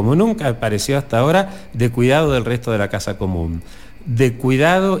demanda como nunca apareció hasta ahora de cuidado del resto de la casa común, de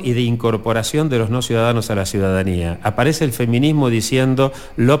cuidado y de incorporación de los no ciudadanos a la ciudadanía. Aparece el feminismo diciendo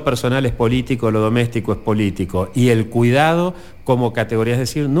lo personal es político, lo doméstico es político, y el cuidado como categoría, es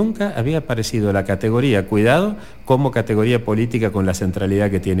decir, nunca había aparecido la categoría cuidado como categoría política con la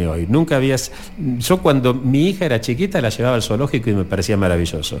centralidad que tiene hoy. Yo cuando mi hija era chiquita la llevaba al zoológico y me parecía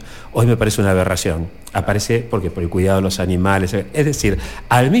maravilloso. Hoy me parece una aberración. Aparece por el cuidado de los animales. Es decir,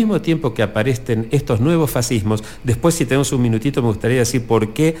 al mismo tiempo que aparecen estos nuevos fascismos, después, si tenemos un minutito, me gustaría decir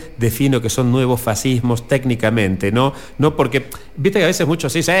por qué defino que son nuevos fascismos técnicamente, no porque, viste que a veces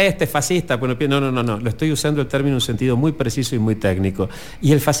muchos dicen, este es fascista, bueno, no, lo estoy usando el término en un sentido muy preciso y muy técnico.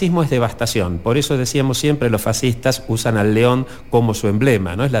 Y el fascismo es devastación, por eso decíamos siempre, los fascistas usan al león como su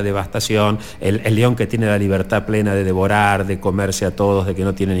emblema, ¿no? Es la devastación, el león que tiene la libertad plena de devorar, de comerse a todos, de que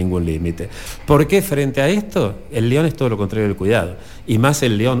no tiene ningún límite. ¿Por qué frente a esto? El león es todo lo contrario del cuidado, y más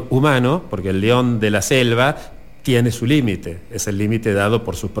el león humano, porque el león de la selva tiene su límite, es el límite dado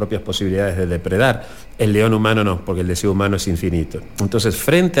por sus propias posibilidades de depredar. El león humano no, porque el deseo humano es infinito. Entonces,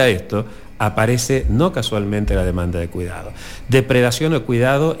 frente a esto, aparece no casualmente la demanda de cuidado. Depredación o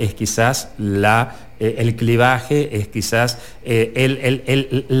cuidado es quizás el clivaje, es quizás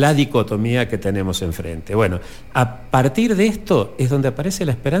la dicotomía que tenemos enfrente. Bueno, a partir de esto es donde aparece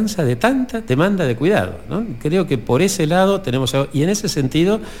la esperanza de tanta demanda de cuidado, ¿no? Creo que por ese lado tenemos algo, y en ese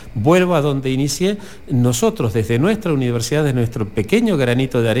sentido vuelvo a donde inicié. Nosotros desde nuestra universidad, desde nuestro pequeño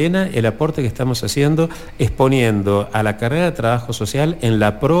granito de arena, el aporte que estamos haciendo es poniendo a la carrera de trabajo social en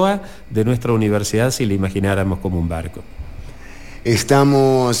la proa de nuestra universidad, si la imagináramos como un barco.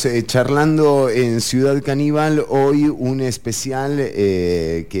 Estamos charlando en Ciudad Caníbal hoy un especial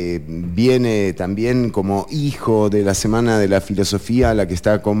que viene también como hijo de la Semana de la Filosofía, a la que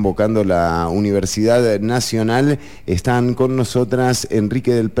está convocando la Universidad Nacional. Están con nosotras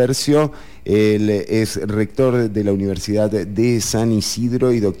Enrique del Percio, él es rector de la Universidad de San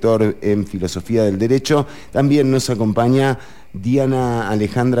Isidro y doctor en Filosofía del Derecho. También nos acompaña Diana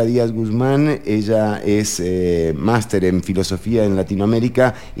Alejandra Díaz Guzmán, ella es máster en Filosofía en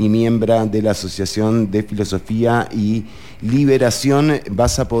Latinoamérica y miembro de la Asociación de Filosofía y Liberación.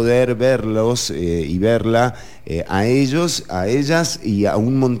 Vas a poder verlos y verla a ellos, a ellas y a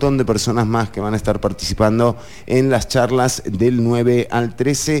un montón de personas más que van a estar participando en las charlas del 9 al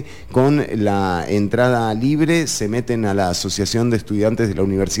 13 con la entrada libre. Se meten a la Asociación de Estudiantes de la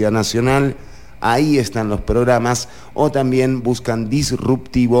Universidad Nacional. Ahí están los programas, o también buscan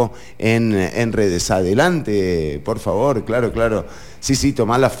Disruptivo en redes. Adelante, por favor, claro. Sí,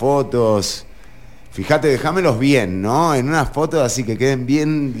 tomá las fotos. Fíjate, déjamelos bien, ¿no? En unas fotos así que queden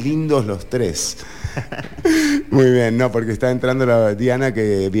bien lindos los tres. Muy bien, no, porque está entrando la Diana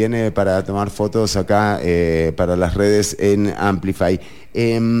que viene para tomar fotos acá para las redes en Amplify.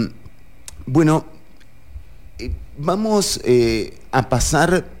 Vamos a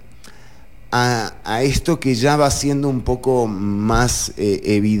pasar a esto que ya va siendo un poco más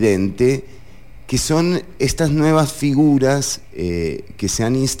evidente, que son estas nuevas figuras que se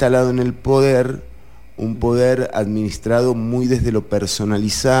han instalado en el poder, un poder administrado muy desde lo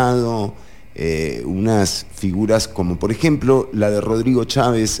personalizado, unas figuras como por ejemplo la de Rodrigo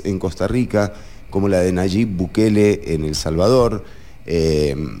Chávez en Costa Rica, como la de Nayib Bukele en El Salvador,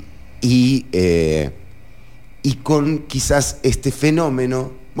 y con quizás este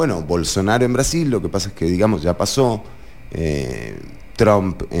fenómeno. Bueno, Bolsonaro en Brasil, lo que pasa es que, digamos, ya pasó.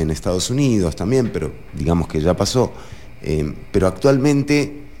 Trump en Estados Unidos también, pero digamos que ya pasó. Pero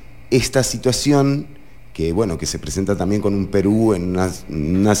actualmente esta situación que se presenta también con un Perú en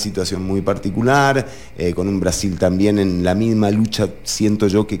una situación muy particular, con un Brasil también en la misma lucha, siento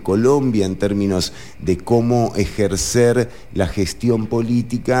yo, que Colombia, en términos de cómo ejercer la gestión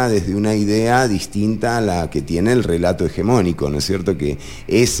política desde una idea distinta a la que tiene el relato hegemónico, ¿no es cierto? Que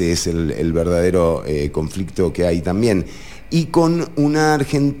ese es el verdadero conflicto que hay también. Y con una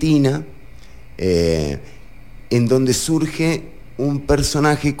Argentina en donde surge un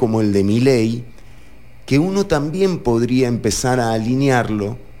personaje como el de Milei, que uno también podría empezar a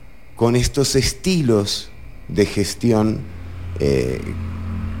alinearlo con estos estilos de gestión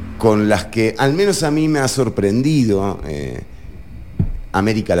con las que al menos a mí me ha sorprendido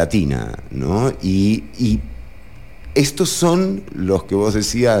América Latina, ¿no? Y estos son los que vos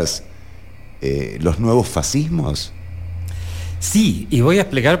decías, los nuevos fascismos. Sí, y voy a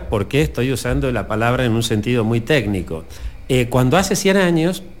explicar por qué estoy usando la palabra en un sentido muy técnico. Cuando hace 100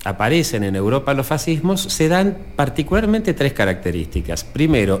 años aparecen en Europa los fascismos, se dan particularmente 3 características.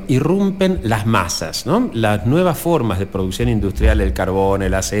 Primero, irrumpen las masas, ¿no? Las nuevas formas de producción industrial, el carbón,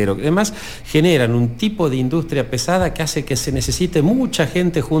 el acero y demás, generan un tipo de industria pesada que hace que se necesite mucha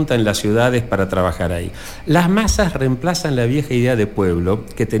gente junta en las ciudades para trabajar ahí. Las masas reemplazan la vieja idea de pueblo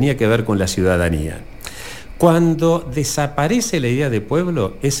que tenía que ver con la ciudadanía. Cuando desaparece la idea de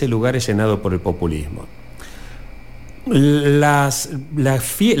pueblo, ese lugar es llenado por el populismo. La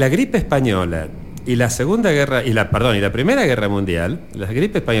gripe española y la Primera Guerra Mundial, la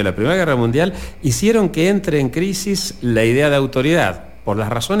gripe española y la Primera Guerra Mundial hicieron que entre en crisis la idea de autoridad. Por las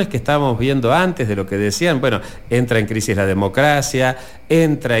razones que estábamos viendo antes de lo que decían, bueno, entra en crisis la democracia,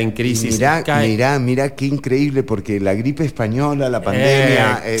 entra en crisis... Mirá qué increíble, porque la gripe española, la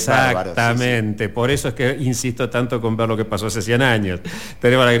pandemia... Exactamente, sí. Por eso es que insisto tanto con ver lo que pasó hace 100 años.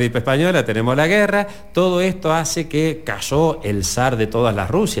 Tenemos la gripe española, tenemos la guerra, todo esto hace que cayó el zar de todas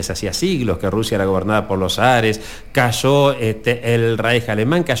las Rusias, hacía siglos que Rusia era gobernada por los zares, cayó el Reich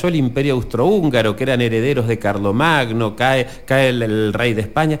alemán, cayó el imperio austrohúngaro, que eran herederos de Carlomagno, cae el rey de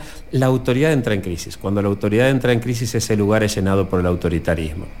España. La autoridad entra en crisis. Cuando la autoridad entra en crisis, ese lugar es llenado por el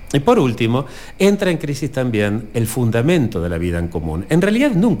autoritarismo. Y por último, entra en crisis también el fundamento de la vida en común. En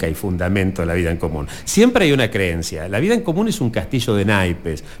realidad nunca hay fundamento de la vida en común. Siempre hay una creencia. La vida en común es un castillo de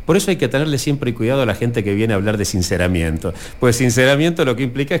naipes. Por eso hay que tenerle siempre cuidado a la gente que viene a hablar de sinceramiento. Pues sinceramiento lo que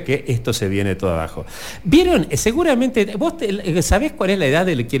implica es que esto se viene todo abajo. ¿Vieron? Seguramente, ¿vos sabés cuál es la edad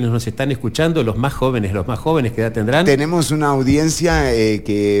de quienes nos están escuchando? Los más jóvenes, ¿qué edad tendrán? Tenemos una audiencia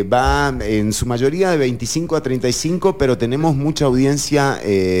que va en su mayoría de 25 a 35, pero tenemos mucha audiencia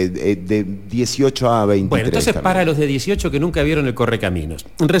de 18 a 23. Bueno, entonces también. Para los de 18 que nunca vieron el Correcaminos.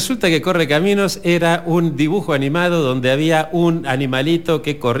 Resulta que Correcaminos era un dibujo animado donde había un animalito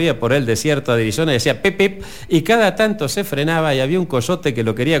que corría por el desierto de Arizona y decía pip pip, y cada tanto se frenaba y había un coyote que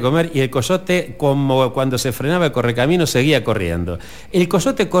lo quería comer, y el coyote, como cuando se frenaba el Correcaminos, seguía corriendo. El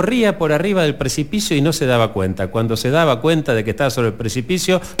coyote corría por arriba del precipicio y no se daba cuenta. Cuando se daba cuenta de que estaba sobre el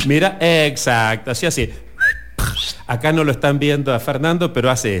precipicio, mira, exacto, así. Acá no lo están viendo a Fernando, pero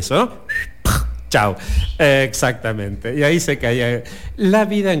hace eso, ¿no? Chao. Exactamente. Y ahí se caía. La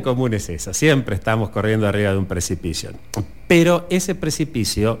vida en común es esa. Siempre estamos corriendo arriba de un precipicio. Pero ese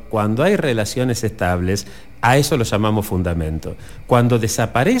precipicio, cuando hay relaciones estables, a eso lo llamamos fundamento. Cuando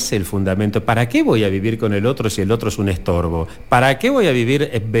desaparece el fundamento, ¿para qué voy a vivir con el otro si el otro es un estorbo? ¿Para qué voy a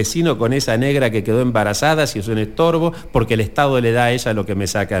vivir vecino con esa negra que quedó embarazada si es un estorbo? Porque el Estado le da a ella lo que me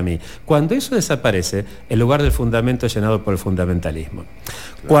saca a mí. Cuando eso desaparece, el lugar del fundamento es llenado por el fundamentalismo.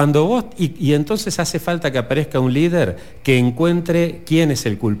 Cuando vos, y entonces hace falta que aparezca un líder que encuentre quién es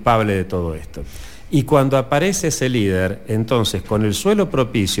el culpable de todo esto. Y cuando aparece ese líder, entonces con el suelo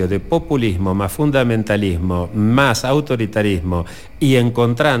propicio de populismo más fundamentalismo, más autoritarismo, y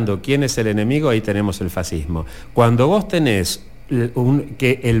encontrando quién es el enemigo, ahí tenemos el fascismo. Cuando vos tenés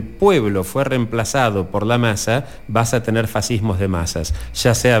que el pueblo fue reemplazado por la masa, vas a tener fascismos de masas,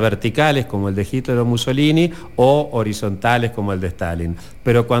 ya sea verticales como el de Hitler o Mussolini, o horizontales como el de Stalin.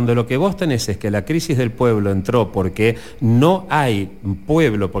 Pero cuando lo que vos tenés es que la crisis del pueblo entró porque no hay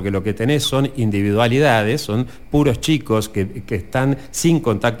pueblo, porque lo que tenés son individualidades, son puros chicos que están sin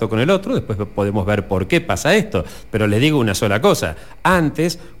contacto con el otro, después podemos ver por qué pasa esto, pero les digo una sola cosa.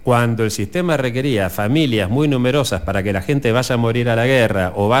 Antes, cuando el sistema requería familias muy numerosas para que la gente vaya a morir a la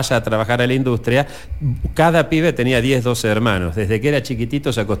guerra o vaya a trabajar a la industria, cada pibe tenía 10, 12 hermanos. Desde que era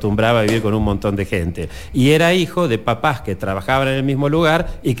chiquitito se acostumbraba a vivir con un montón de gente. Y era hijo de papás que trabajaban en el mismo lugar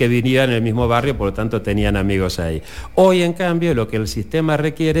y que vivían en el mismo barrio, por lo tanto tenían amigos ahí. Hoy, en cambio, lo que el sistema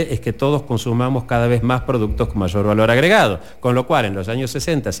requiere es que todos consumamos cada vez más productos con mayor valor agregado. Con lo cual, en los años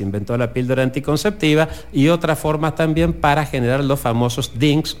 60 se inventó la píldora anticonceptiva y otras formas también para generar los famosos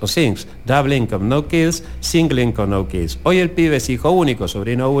DINCs, cooks o sings. Double income, no kids. Single income, no kids. Hoy el pibe es hijo único,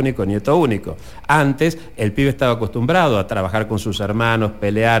 sobrino único, nieto único. Antes el pibe estaba acostumbrado a trabajar con sus hermanos,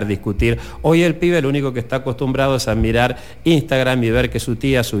 pelear, discutir. Hoy el pibe lo único que está acostumbrado es a mirar Instagram y ver que su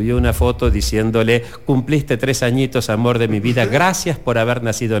tía subió una foto diciéndole: cumpliste 3 añitos, amor de mi vida, gracias por haber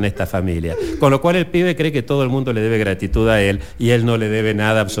nacido en esta familia. Con lo cual el pibe cree que todo el mundo le debe gratitud a él y él no le debe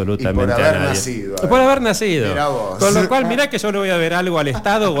nada absolutamente a nadie. Por haber nacido. Con lo cual, mirá que yo le voy a ver algo al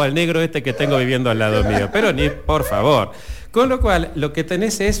Estado o al negro este que tengo viviendo al lado mío. Pero ni, por favor. Con lo cual, lo que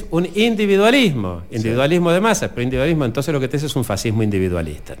tenés es un individualismo de masas, pero individualismo, entonces lo que tenés es un fascismo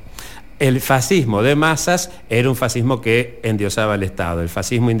individualista. El fascismo de masas era un fascismo que endiosaba al Estado. El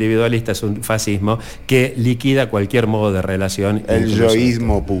fascismo individualista es un fascismo que liquida cualquier modo de relación. El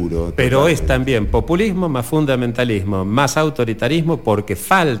yoísmo puro. Pero totalmente. es también populismo más fundamentalismo, más autoritarismo, porque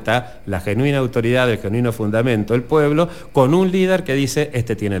falta la genuina autoridad, el genuino fundamento del pueblo, con un líder que dice: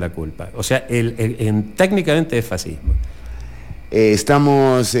 este tiene la culpa. O sea, técnicamente es fascismo.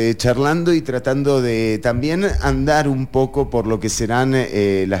 Estamos charlando y tratando de también andar un poco por lo que serán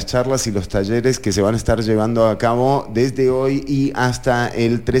las charlas y los talleres que se van a estar llevando a cabo desde hoy y hasta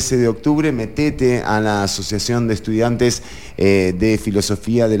el 13 de octubre. Metete a la Asociación de Estudiantes de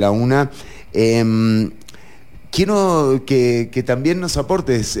Filosofía de la UNA. Quiero que también nos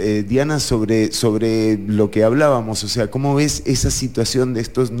aportes, Diana, sobre lo que hablábamos, o sea, ¿cómo ves esa situación de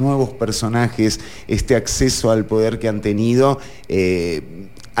estos nuevos personajes, este acceso al poder que han tenido?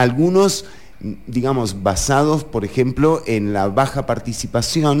 Algunos, digamos, basados, por ejemplo, en la baja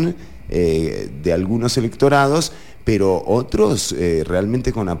participación de algunos electorados, pero otros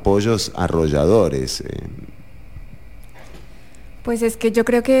realmente con apoyos arrolladores. Pues es que yo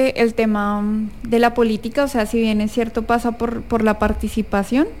creo que el tema de la política, o sea, si bien es cierto pasa por la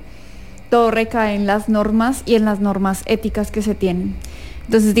participación, todo recae en las normas y en las normas éticas que se tienen.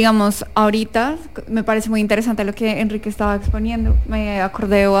 Entonces, digamos, ahorita me parece muy interesante lo que Enrique estaba exponiendo. Me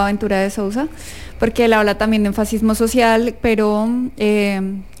acordé de Aventura de Sousa, porque él habla también de un fascismo social, pero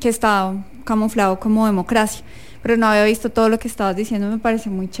que está camuflado como democracia. Pero no había visto todo lo que estabas diciendo, me parece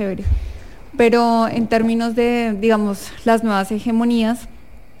muy chévere. Pero en términos de, digamos, las nuevas hegemonías,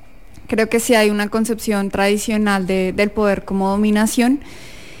 creo que sí hay una concepción tradicional del poder como dominación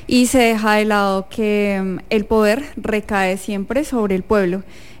y se deja de lado que el poder recae siempre sobre el pueblo.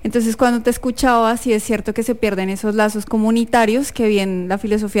 Entonces, cuando te escuchaba, sí es cierto que se pierden esos lazos comunitarios que bien la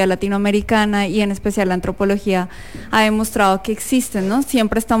filosofía latinoamericana y en especial la antropología ha demostrado que existen, ¿no?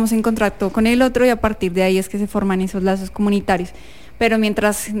 Siempre estamos en contacto con el otro y a partir de ahí es que se forman esos lazos comunitarios. Pero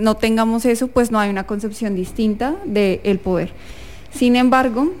mientras no tengamos eso, pues no hay una concepción distinta del poder. Sin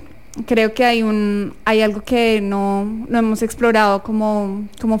embargo, creo que hay algo que no hemos explorado como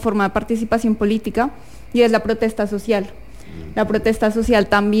forma de participación política y es la protesta social. La protesta social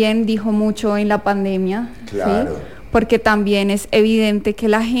también dijo mucho en la pandemia, claro. ¿sí? Porque también es evidente que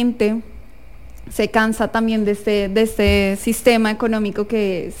la gente se cansa también de este sistema económico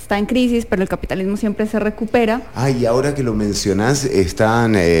que está en crisis, pero el capitalismo siempre se recupera. Y ahora que lo mencionás, está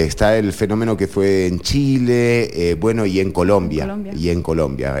el fenómeno que fue en Chile, bueno, y en Colombia.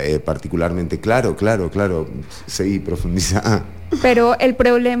 Particularmente. Claro. Seguí, profundiza. Pero el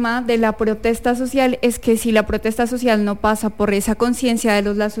problema de la protesta social es que si la protesta social no pasa por esa conciencia de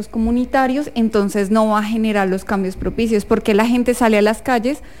los lazos comunitarios, entonces no va a generar los cambios propicios, porque la gente sale a las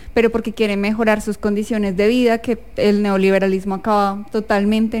calles, pero porque quiere mejorar sus condiciones de vida, que el neoliberalismo acaba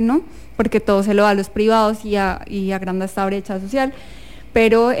totalmente, ¿no? Porque todo se lo da a los privados y agranda esta brecha social.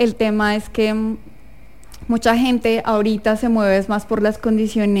 Pero el tema es que mucha gente ahorita se mueve más por las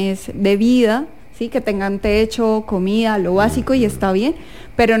condiciones de vida, ¿sí? Que tengan techo, comida, lo básico, y está bien,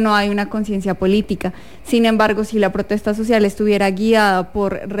 pero no hay una conciencia política. Sin embargo, si la protesta social estuviera guiada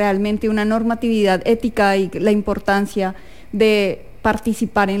por realmente una normatividad ética y la importancia de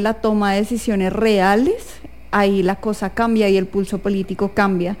participar en la toma de decisiones reales, ahí la cosa cambia y el pulso político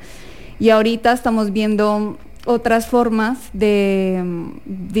cambia. Y ahorita estamos viendo otras formas de,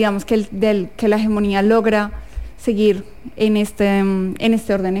 digamos, que la hegemonía logra seguir en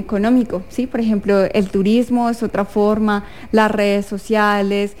este orden económico, ¿sí? Por ejemplo, el turismo es otra forma, las redes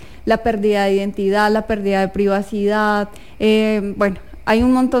sociales, la pérdida de identidad, la pérdida de privacidad, bueno, hay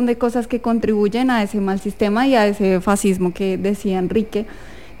un montón de cosas que contribuyen a ese mal sistema y a ese fascismo que decía Enrique,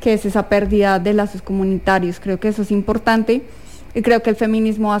 que es esa pérdida de lazos comunitarios. Creo que eso es importante y creo que el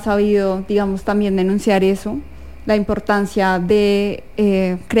feminismo ha sabido, digamos, también denunciar eso, la importancia de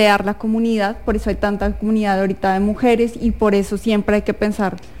crear la comunidad. Por eso hay tanta comunidad ahorita de mujeres y por eso siempre hay que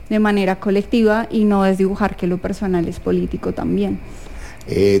pensar de manera colectiva y no desdibujar que lo personal es político también.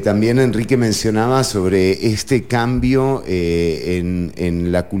 También Enrique mencionaba sobre este cambio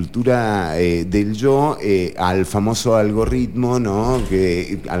en la cultura del yo al famoso algoritmo, ¿no?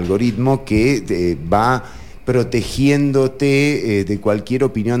 Algoritmo que va protegiéndote de cualquier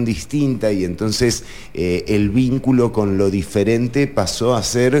opinión distinta, y entonces el vínculo con lo diferente pasó a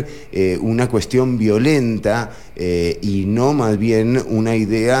ser una cuestión violenta y no más bien una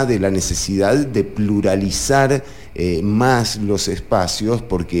idea de la necesidad de pluralizar más los espacios,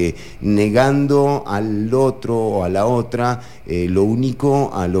 porque negando al otro o a la otra, lo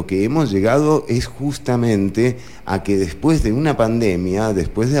único a lo que hemos llegado es justamente a que después de una pandemia,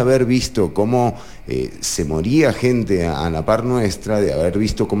 después de haber visto cómo se moría gente a la par nuestra, de haber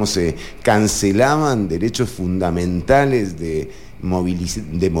visto cómo se cancelaban derechos fundamentales de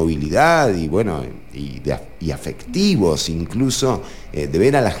movilidad y bueno, y afectivos incluso, de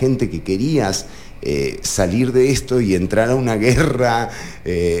ver a la gente que querías salir de esto y entrar a una guerra,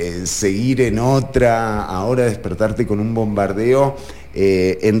 seguir en otra, ahora despertarte con un bombardeo.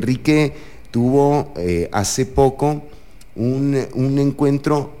 Enrique tuvo hace poco un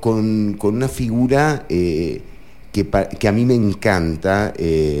encuentro con una figura que a mí me encanta,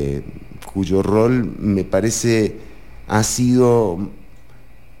 cuyo rol me parece ha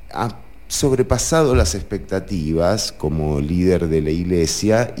sobrepasado las expectativas como líder de la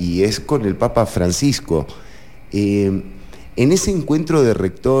Iglesia, y es con el Papa Francisco. En ese encuentro de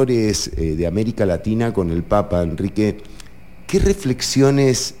rectores de América Latina con el Papa, Enrique, ¿qué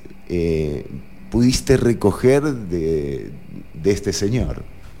reflexiones pudiste recoger de este señor?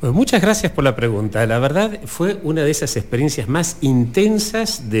 Pues muchas gracias por la pregunta. La verdad fue una de esas experiencias más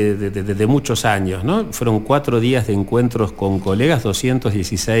intensas de muchos años, ¿no? Fueron 4 días de encuentros con colegas,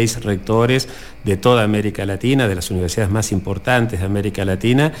 216 rectores de toda América Latina, de las universidades más importantes de América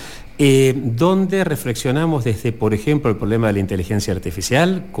Latina, donde reflexionamos desde, por ejemplo, el problema de la inteligencia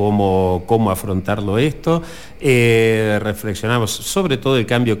artificial, cómo afrontarlo esto, reflexionamos sobre todo el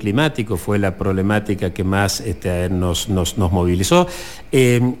cambio climático, fue la problemática que más nos movilizó.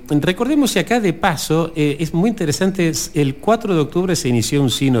 Recordemos que acá de paso, es muy interesante, el 4 de octubre se inició un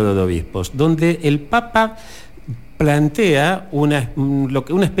sínodo de obispos, donde el Papa plantea una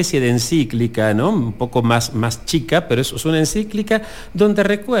especie de encíclica, ¿no? Un poco más chica, pero es una encíclica donde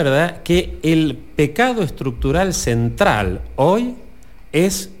recuerda que el pecado estructural central hoy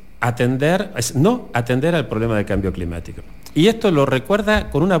es no atender al problema del cambio climático. Y esto lo recuerda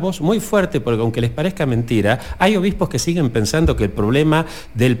con una voz muy fuerte, porque aunque les parezca mentira, hay obispos que siguen pensando que el problema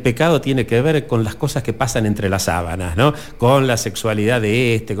del pecado tiene que ver con las cosas que pasan entre las sábanas, ¿no? Con la sexualidad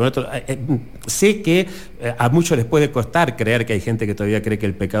de con otro. Sé que a muchos les puede costar creer que hay gente que todavía cree que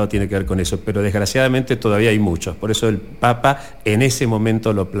el pecado tiene que ver con eso, pero desgraciadamente todavía hay muchos. Por eso el Papa en ese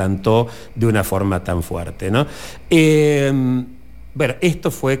momento lo plantó de una forma tan fuerte, ¿no? Bueno,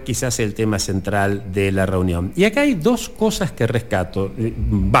 esto fue quizás el tema central de la reunión. Y acá hay 2 cosas que rescato,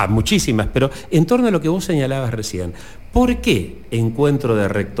 muchísimas, pero en torno a lo que vos señalabas recién. ¿Por qué encuentro de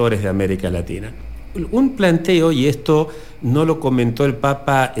rectores de América Latina? Un planteo, y esto no lo comentó el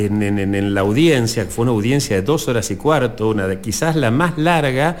Papa en la audiencia, que fue una audiencia de 2 horas y cuarto, una de quizás la más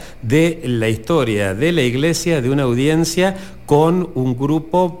larga de la historia de la Iglesia, de una audiencia con un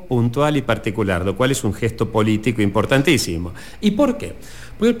grupo puntual y particular, lo cual es un gesto político importantísimo. ¿Y por qué?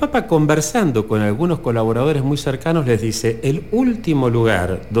 Porque el Papa, conversando con algunos colaboradores muy cercanos, les dice: el último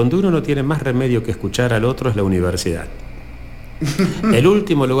lugar donde uno no tiene más remedio que escuchar al otro es la universidad. El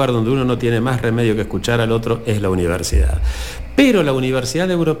último lugar donde uno no tiene más remedio que escuchar al otro es la universidad. Pero la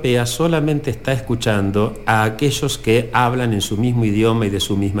Universidad Europea solamente está escuchando a aquellos que hablan en su mismo idioma y de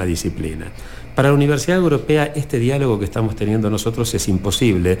su misma disciplina. Para la Universidad Europea este diálogo que estamos teniendo nosotros es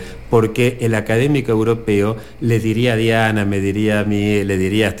imposible, porque el académico europeo le diría a Diana, me diría a mí, le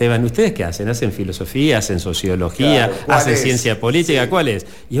diría a Esteban: ¿ustedes qué hacen? ¿Hacen filosofía? ¿Hacen sociología? Claro, ¿hacen ciencia política? Sí. ¿Cuál es?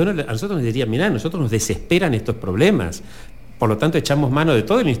 Y a nosotros nos diría: mirá, nosotros nos desesperan estos problemas. Por lo tanto, echamos mano de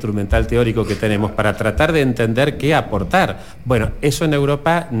todo el instrumental teórico que tenemos para tratar de entender qué aportar. Bueno, eso en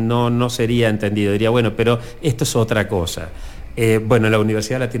Europa no sería entendido. Diría: bueno, pero esto es otra cosa. Bueno, en la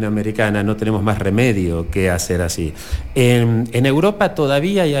Universidad Latinoamericana no tenemos más remedio que hacer así. En Europa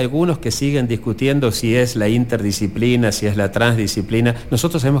todavía hay algunos que siguen discutiendo si es la interdisciplina, si es la transdisciplina.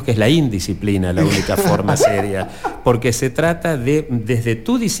 Nosotros sabemos que es la indisciplina la única forma seria, porque se trata de, desde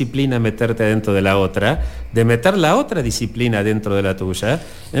tu disciplina, meterte dentro de la otra, de meter la otra disciplina dentro de la tuya.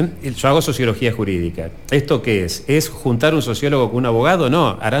 Yo hago sociología jurídica. ¿Esto qué es? ¿Es juntar un sociólogo con un abogado?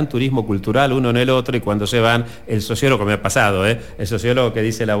 No, harán turismo cultural uno en el otro, y cuando se van, el sociólogo, me ha pasado, el sociólogo que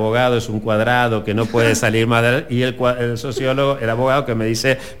dice el abogado es un cuadrado que no puede salir más de... y el sociólogo, el abogado que me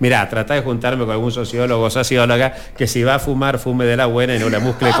dice, mira, trata de juntarme con algún sociólogo o socióloga que si va a fumar, fume de la buena y no la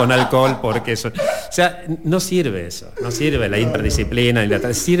mezcle con alcohol, porque eso... O sea, no sirve eso, no sirve la interdisciplina,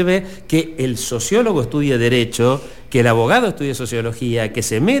 sirve que el sociólogo estudie Derecho, que el abogado estudie Sociología, que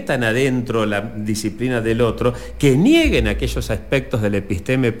se metan adentro la disciplina del otro, que nieguen aquellos aspectos de la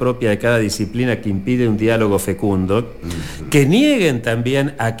episteme propia de cada disciplina que impide un diálogo fecundo, que nieguen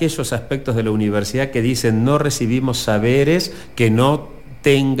también aquellos aspectos de la universidad que dicen no recibimos saberes que no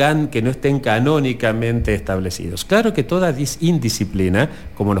estén canónicamente establecidos. Claro que toda indisciplina,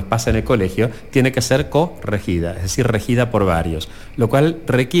 como nos pasa en el colegio, tiene que ser corregida, es decir, regida por varios, lo cual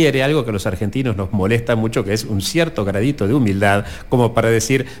requiere algo que a los argentinos nos molesta mucho, que es un cierto gradito de humildad, como para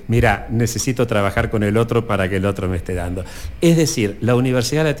decir, mira, necesito trabajar con el otro para que el otro me esté dando. Es decir, la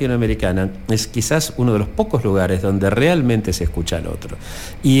Universidad Latinoamericana es quizás uno de los pocos lugares donde realmente se escucha al otro.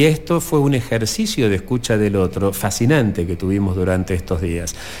 Y esto fue un ejercicio de escucha del otro fascinante que tuvimos durante estos días.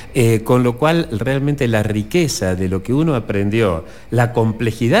 Con lo cual realmente la riqueza de lo que uno aprendió, la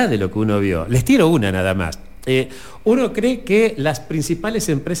complejidad de lo que uno vio, les tiro una nada más. Uno cree que las principales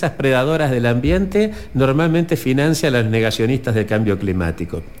empresas predadoras del ambiente normalmente financian a los negacionistas del cambio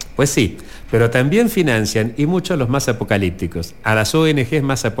climático. Pues sí, pero también financian, y muchos los más apocalípticos, a las ONGs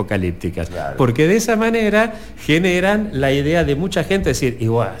más apocalípticas. Claro. Porque de esa manera generan la idea de mucha gente decir,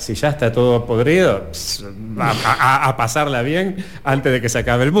 igual, si ya está todo podrido, a pasarla bien antes de que se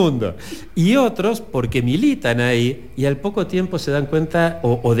acabe el mundo. Y otros porque militan ahí y al poco tiempo se dan cuenta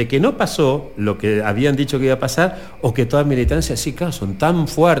o de que no pasó lo que habían dicho que iba a pasar, o que toda militancia, sí, claro, son tan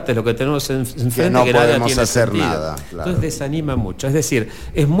fuertes lo que tenemos enfrente que no podemos tiene hacer sentido. Nada. Claro. Entonces desanima mucho. Es decir,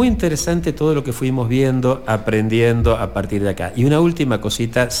 es muy interesante todo lo que fuimos viendo, aprendiendo a partir de acá. Y una última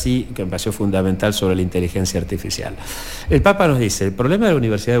cosita, sí, que me pareció fundamental sobre la inteligencia artificial. El Papa nos dice, el problema de la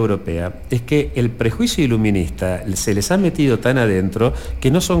Universidad Europea es que el prejuicio iluminista se les ha metido tan adentro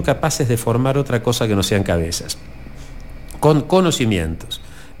que no son capaces de formar otra cosa que no sean cabezas, con conocimientos.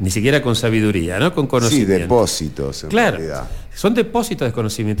 Ni siquiera con sabiduría, ¿no? Con conocimiento. Sí, depósitos, en realidad. Son depósitos de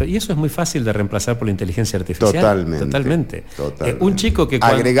conocimiento, y eso es muy fácil de reemplazar por la inteligencia artificial. Totalmente. Un chico que...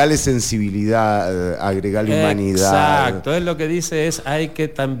 Agregarle sensibilidad, agregarle humanidad. Exacto, él lo que dice es, hay que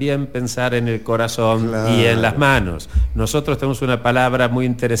también pensar en el corazón, claro, y en las manos. Nosotros tenemos una palabra muy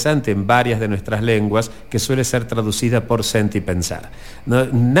interesante en varias de nuestras lenguas que suele ser traducida por sentipensar. No,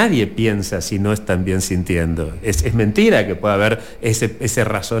 nadie piensa si no es también sintiendo. Es mentira que pueda haber ese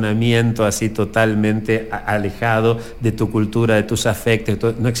razonamiento así totalmente alejado de tu cultura, de tus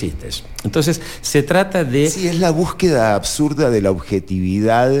afectos, no existe eso. Entonces, se trata de... Sí, es la búsqueda absurda de la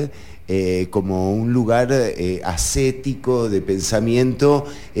objetividad como un lugar ascético de pensamiento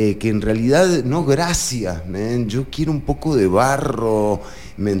que en realidad, no, gracias, man. Yo quiero un poco de barro,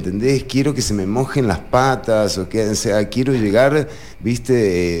 ¿me entendés? Quiero que se me mojen las patas, o sea, quiero llegar,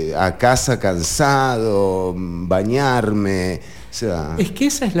 viste, a casa cansado, bañarme. O sea... Es que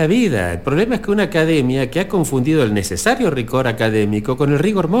esa es la vida. El problema es que una academia que ha confundido el necesario rigor académico con el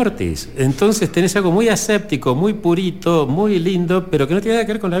rigor mortis. Entonces tenés algo muy aséptico, muy purito, muy lindo, pero que no tiene nada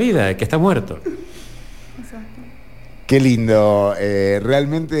que ver con la vida, que está muerto. Qué lindo,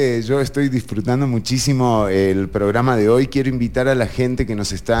 realmente yo estoy disfrutando muchísimo el programa de hoy. Quiero invitar a la gente que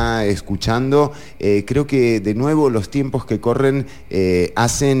nos está escuchando. Creo que de nuevo los tiempos que corren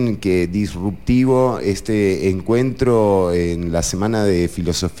hacen que disruptivo este encuentro en la Semana de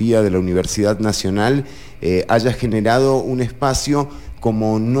Filosofía de la Universidad Nacional haya generado un espacio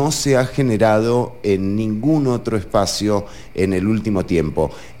como no se ha generado en ningún otro espacio en el último tiempo.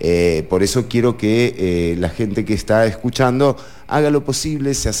 Por eso quiero que la gente que está escuchando haga lo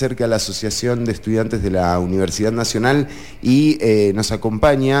posible, se acerque a la Asociación de Estudiantes de la Universidad Nacional y nos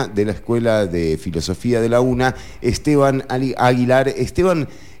acompaña de la Escuela de Filosofía de la UNA, Esteban Aguilar. Esteban,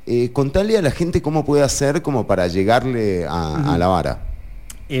 contale a la gente cómo puede hacer como para llegarle a la vara.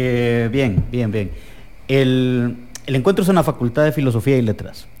 Bien. El encuentro es en la Facultad de Filosofía y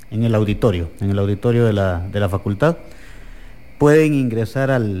Letras, en el auditorio de la facultad. Pueden ingresar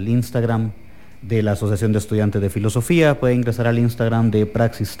al Instagram de la Asociación de Estudiantes de Filosofía, pueden ingresar al Instagram de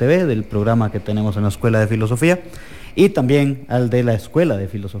Praxis TV, del programa que tenemos en la Escuela de Filosofía, y también al de la Escuela de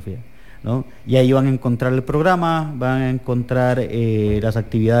Filosofía, ¿no? Y ahí van a encontrar el programa, van a encontrar las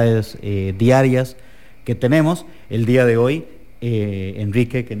actividades diarias que tenemos. El día de hoy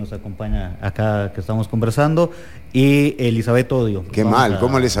Enrique, que nos acompaña acá, que estamos conversando, y Elizabeth Odio. Qué mal,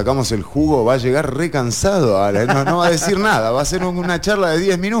 ¿cómo le sacamos el jugo? Va a llegar recansado ahora, no va a decir nada, va a ser una charla de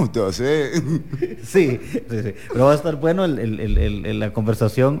 10 minutos. Sí, pero va a estar bueno la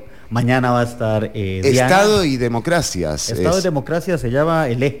conversación. Mañana va a estar Diana. Estado y democracias. Estado y democracia se llama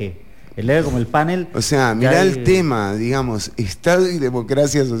el eje como el panel. O sea, mirá el tema, digamos, Estado y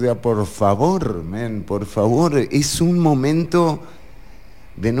democracias, o sea, por favor, por favor, es un momento,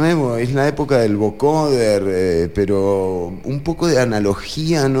 de nuevo, es la época del vocoder, pero un poco de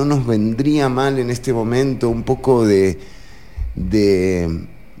analogía no nos vendría mal en este momento, un poco de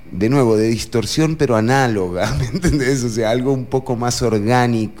nuevo, de distorsión, pero análoga, ¿me entendés? O sea, algo un poco más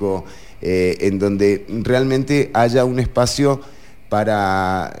orgánico, en donde realmente haya un espacio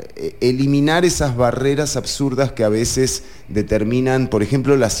para eliminar esas barreras absurdas que a veces determinan, por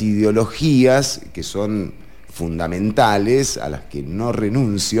ejemplo, las ideologías, que son fundamentales, a las que no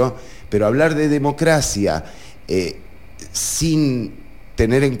renuncio, pero hablar de democracia sin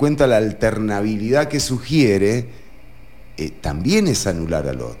tener en cuenta la alternabilidad que sugiere, también es anular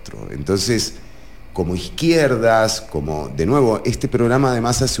al otro. Entonces, como izquierdas, como, de nuevo, este programa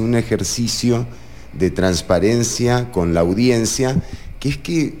además hace un ejercicio de transparencia con la audiencia, que es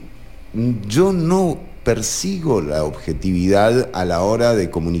que yo no persigo la objetividad a la hora de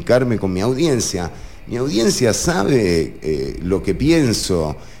comunicarme con mi audiencia. Mi audiencia sabe lo que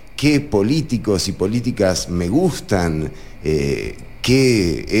pienso, qué políticos y políticas me gustan,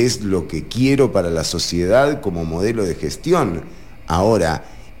 qué es lo que quiero para la sociedad como modelo de gestión. Ahora,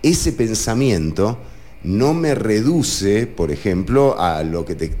 ese pensamiento no me reduce, por ejemplo, a lo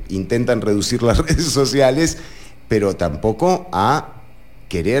que te intentan reducir las redes sociales, pero tampoco a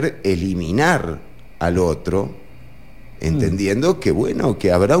querer eliminar al otro, entendiendo que, bueno,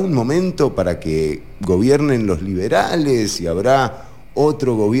 que habrá un momento para que gobiernen los liberales y habrá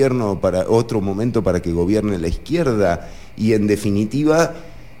otro momento para que gobierne la izquierda, y en definitiva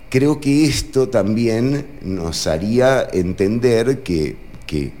creo que esto también nos haría entender que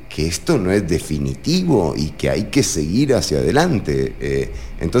esto no es definitivo y que hay que seguir hacia adelante.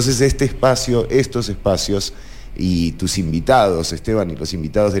 Entonces estos espacios y tus invitados, Esteban, y los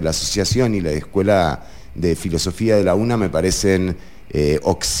invitados de la asociación y la Escuela de Filosofía de la UNA me parecen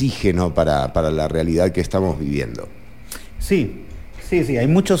oxígeno para la realidad que estamos viviendo. Sí, hay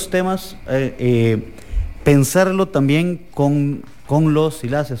muchos temas. Pensarlo también con los y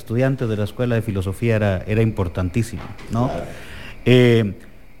las estudiantes de la Escuela de Filosofía era importantísimo, ¿no? Claro.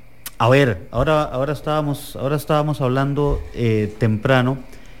 A ver, ahora estábamos hablando temprano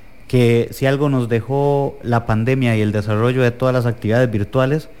que si algo nos dejó la pandemia y el desarrollo de todas las actividades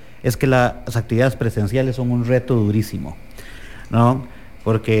virtuales es que las actividades presenciales son un reto durísimo, ¿no?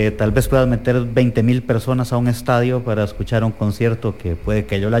 Porque tal vez puedas meter 20,000 personas a un estadio para escuchar un concierto que puede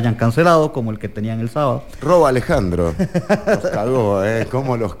que ellos lo hayan cancelado, como el que tenían el sábado. Roba Alejandro. Los cagó,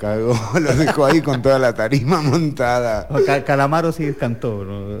 ¿cómo los cagó? Los dejó ahí con toda la tarima montada. Calamaro sí cantó,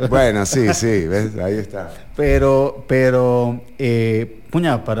 ¿no? Bueno, sí, ¿ves? Ahí está. Pero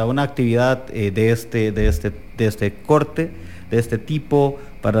para una actividad de este corte, de este tipo,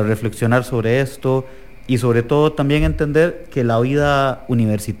 para reflexionar sobre esto, y sobre todo también entender que la vida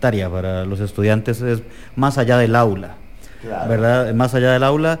universitaria para los estudiantes es más allá del aula, claro, ¿verdad? Más allá del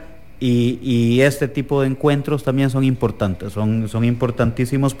aula, y este tipo de encuentros también son importantes, son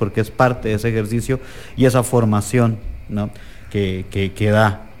importantísimos porque es parte de ese ejercicio y esa formación, ¿no? que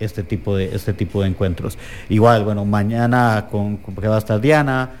da este tipo de encuentros. Igual, bueno, mañana que va a estar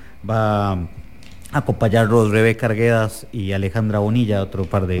Diana, va a acompañarlos Rebeca Arguedas y Alejandra Bonilla, otro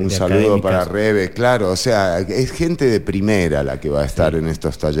par de saludo académicas. para Rebe, claro, o sea, es gente de primera la que va a estar en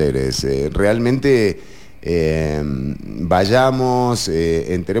estos talleres. Realmente vayamos,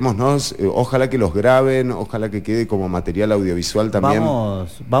 enterémonos, ojalá que los graben, ojalá que quede como material audiovisual también.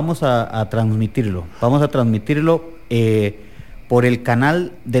 Vamos a transmitirlo por el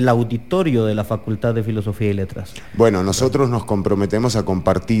canal del auditorio de la Facultad de Filosofía y Letras. Bueno, nosotros nos comprometemos a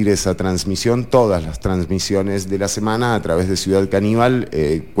compartir esa transmisión. Todas las transmisiones de la semana a través de Ciudad Caníbal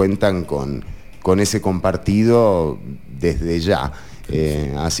cuentan con ese compartido desde ya.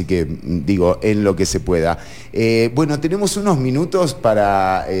 Así que digo, en lo que se pueda. Bueno, tenemos unos minutos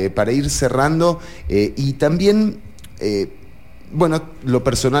para ir cerrando y también... bueno, lo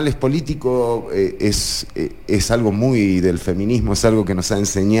personal es político, es algo muy del feminismo, es algo que nos ha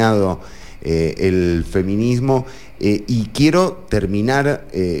enseñado el feminismo, y quiero terminar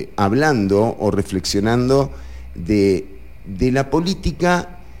hablando o reflexionando de la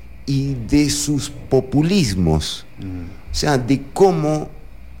política y de sus populismos, o sea, de cómo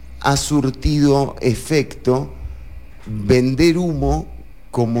ha surtido efecto vender humo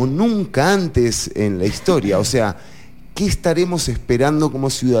como nunca antes en la historia. O sea, ¿qué estaremos esperando como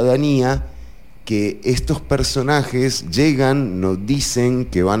ciudadanía? Que estos personajes llegan, nos dicen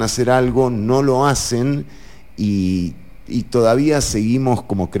que van a hacer algo, no lo hacen y todavía seguimos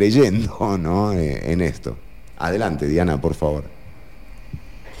como creyendo, ¿no? En esto. Adelante, Diana, por favor.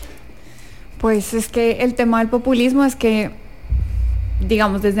 Pues es que el tema del populismo es que,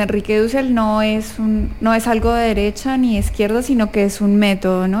 digamos, desde Enrique Dussel no es algo de derecha ni izquierda, sino que es un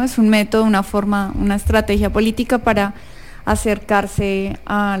método, ¿no? Es un método, una forma, una estrategia política para acercarse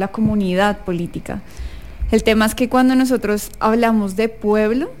a la comunidad política. El tema es que cuando nosotros hablamos de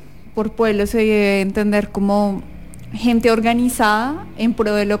pueblo, por pueblo se debe entender como gente organizada en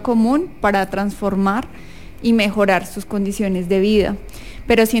pro de lo común para transformar y mejorar sus condiciones de vida.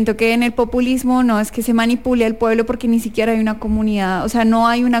 Pero siento que en el populismo no es que se manipule al pueblo porque ni siquiera hay una comunidad, o sea, no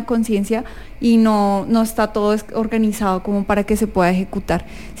hay una conciencia y no está todo organizado como para que se pueda ejecutar,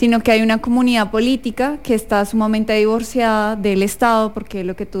 sino que hay una comunidad política que está sumamente divorciada del Estado, porque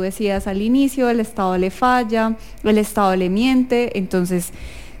lo que tú decías al inicio, el Estado le falla, el Estado le miente, entonces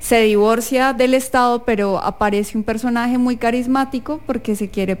se divorcia del Estado, pero aparece un personaje muy carismático porque se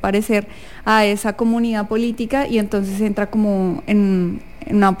quiere parecer a esa comunidad política y entonces entra como en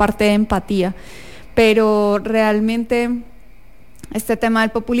una parte de empatía. Pero realmente este tema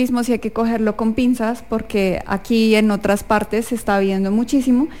del populismo sí hay que cogerlo con pinzas, porque aquí y en otras partes se está viendo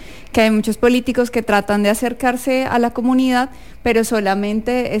muchísimo que hay muchos políticos que tratan de acercarse a la comunidad, pero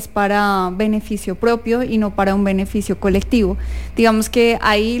solamente es para beneficio propio y no para un beneficio colectivo. Digamos que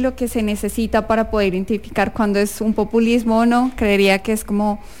ahí lo que se necesita para poder identificar cuándo es un populismo o no, creería que es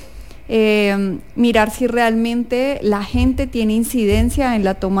como mirar si realmente la gente tiene incidencia en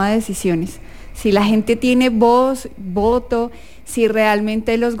la toma de decisiones, si la gente tiene voz, voto, si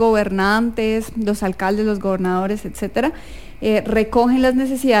realmente los gobernantes, los alcaldes, los gobernadores, etcétera, recogen las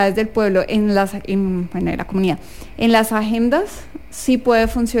necesidades del pueblo en la comunidad. En las agendas sí puede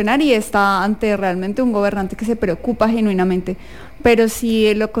funcionar y está ante realmente un gobernante que se preocupa genuinamente, pero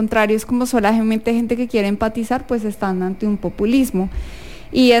si lo contrario es como solamente gente que quiere empatizar, pues están ante un populismo.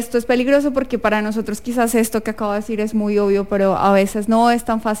 Y esto es peligroso porque para nosotros quizás esto que acabo de decir es muy obvio, pero a veces no es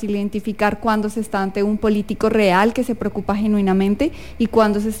tan fácil identificar cuándo se está ante un político real que se preocupa genuinamente y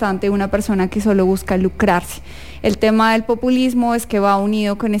cuándo se está ante una persona que solo busca lucrarse. El tema del populismo es que va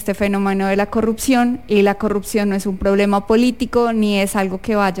unido con este fenómeno de la corrupción, y la corrupción no es un problema político ni es algo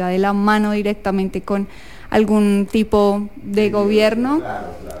que vaya de la mano directamente con algún tipo de gobierno,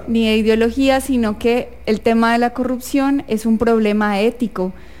 ni de ideología, sino que el tema de la corrupción es un problema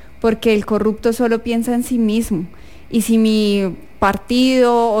ético, porque el corrupto solo piensa en sí mismo, y si mi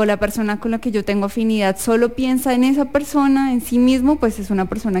partido o la persona con la que yo tengo afinidad solo piensa en esa persona, en sí mismo, pues es una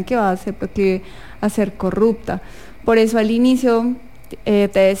persona que va a ser corrupta. Por eso al inicio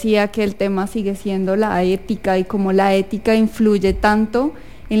te decía que el tema sigue siendo la ética y cómo la ética influye tanto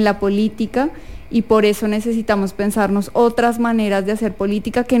en la política, y por eso necesitamos pensarnos otras maneras de hacer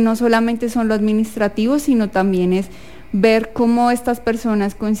política que no solamente son lo administrativo, sino también es ver cómo estas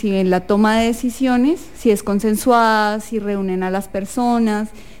personas conciben la toma de decisiones, si es consensuada, si reúnen a las personas,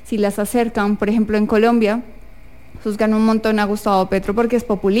 si las acercan. Por ejemplo, en Colombia juzgan un montón a Gustavo Petro porque es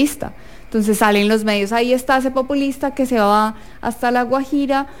populista. Entonces salen los medios, ahí está ese populista que se va hasta La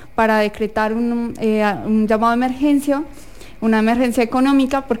Guajira para decretar un llamado de emergencia, una emergencia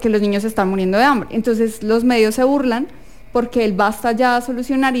económica porque los niños están muriendo de hambre. Entonces los medios se burlan porque él basta ya a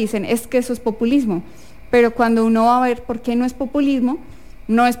solucionar y dicen, es que eso es populismo. Pero cuando uno va a ver por qué no es populismo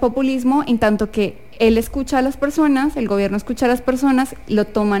en tanto que él escucha a las personas, el gobierno escucha a las personas, lo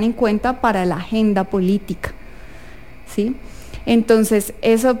toman en cuenta para la agenda política, ¿sí? Entonces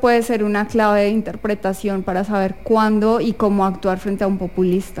eso puede ser una clave de interpretación para saber cuándo y cómo actuar frente a un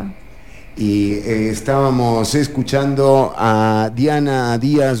populista. Y estábamos escuchando a Diana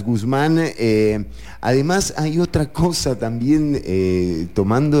Díaz Guzmán. Además hay otra cosa también,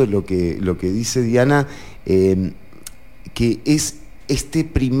 tomando lo que dice Diana, que es este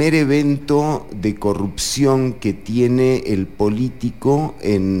primer evento de corrupción que tiene el político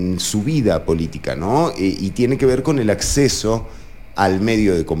en su vida política, ¿no? Y tiene que ver con el acceso al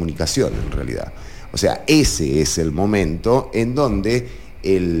medio de comunicación, en realidad. O sea, ese es el momento en donde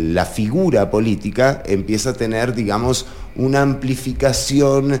la figura política empieza a tener, digamos, una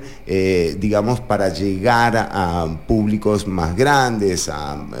amplificación, digamos, para llegar a públicos más grandes,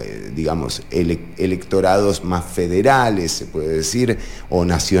 a, digamos, electorados más federales, se puede decir, o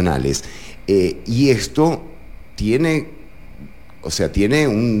nacionales. Y esto tiene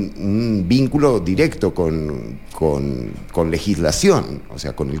un vínculo directo con legislación, o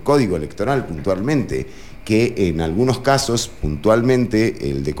sea, con el Código Electoral puntualmente, que en algunos casos, puntualmente,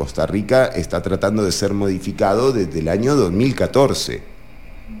 el de Costa Rica está tratando de ser modificado desde el año 2014,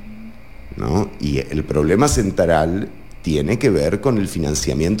 ¿no? Y el problema central tiene que ver con el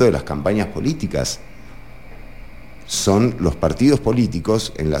financiamiento de las campañas políticas. Son los partidos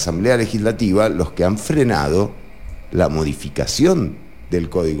políticos en la Asamblea Legislativa los que han frenado la modificación del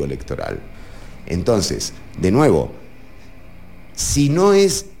Código Electoral. Entonces, de nuevo, si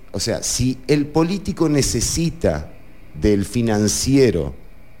el político necesita del financiero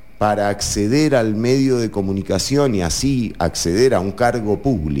para acceder al medio de comunicación y así acceder a un cargo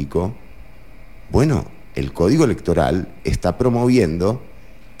público, bueno, el Código Electoral está promoviendo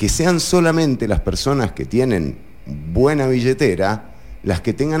que sean solamente las personas que tienen buena billetera las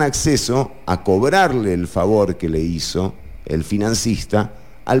que tengan acceso a cobrarle el favor que le hizo el financista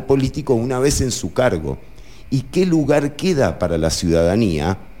al político una vez en su cargo. ¿Y qué lugar queda para la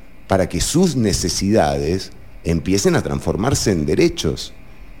ciudadanía para que sus necesidades empiecen a transformarse en derechos?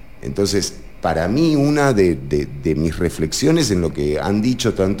 Entonces, para mí, una de mis reflexiones en lo que han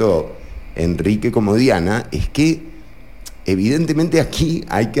dicho tanto Enrique como Diana es que evidentemente aquí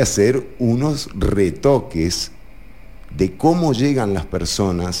hay que hacer unos retoques de cómo llegan las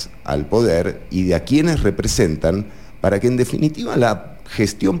personas al poder y de a quienes representan, para que en definitiva la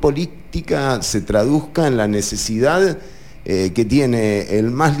gestión política se traduzca en la necesidad que tiene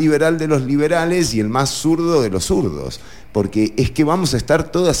el más liberal de los liberales y el más zurdo de los zurdos, porque es que vamos a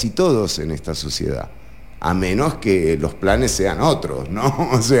estar todas y todos en esta sociedad, a menos que los planes sean otros, ¿no?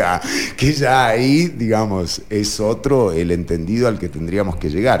 O sea, que ya ahí, digamos, es otro el entendido al que tendríamos que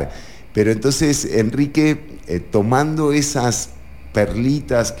llegar. Pero entonces, Enrique, tomando esas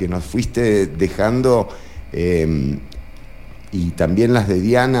perlitas que nos fuiste dejando, y también las de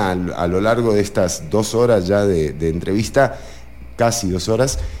Diana a lo largo de estas 2 horas ya de entrevista, casi 2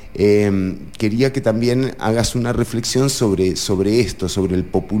 horas, quería que también hagas una reflexión sobre esto, sobre el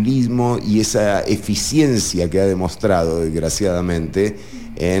populismo y esa eficiencia que ha demostrado, desgraciadamente,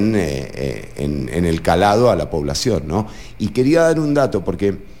 en el calado a la población, ¿no? Y quería dar un dato,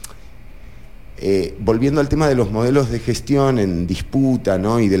 porque volviendo al tema de los modelos de gestión en disputa,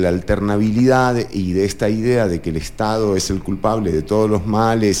 ¿no? Y de la alternabilidad y de esta idea de que el Estado es el culpable de todos los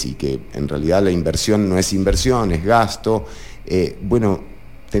males y que en realidad la inversión no es inversión, es gasto. Bueno,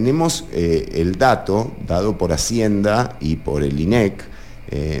 tenemos el dato dado por Hacienda y por el INEC,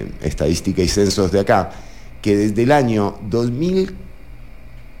 Estadística y Censos de acá, que desde el año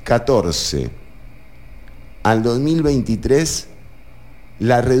 2014 al 2023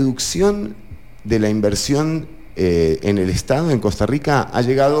 la reducción de la inversión en el Estado, en Costa Rica, ha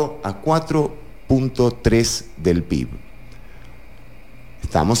llegado a 4.3 del PIB.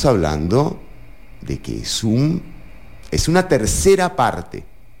 Estamos hablando de que es una tercera parte.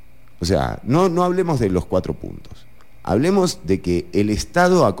 O sea, no hablemos de los 4 puntos. Hablemos de que el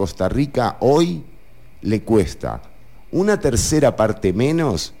Estado a Costa Rica hoy le cuesta una tercera parte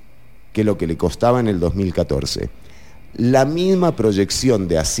menos que lo que le costaba en el 2014. La misma proyección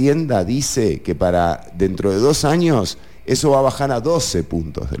de Hacienda dice que para dentro de 2 años eso va a bajar a 12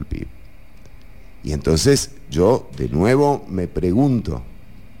 puntos del PIB. Y entonces yo de nuevo me pregunto,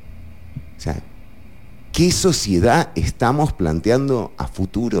 o sea, ¿qué sociedad estamos planteando a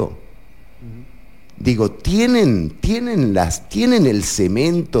futuro? Digo, ¿tienen el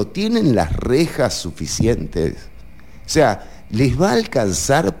cemento, tienen las rejas suficientes? O sea, ¿les va a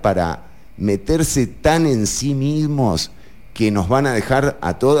alcanzar para meterse tan en sí mismos que nos van a dejar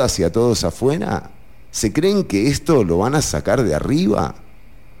a todas y a todos afuera? ¿Se creen que esto lo van a sacar de arriba?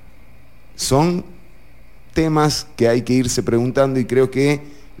 Son temas que hay que irse preguntando y creo que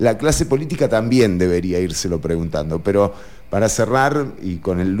la clase política también debería írselo preguntando. Pero para cerrar, y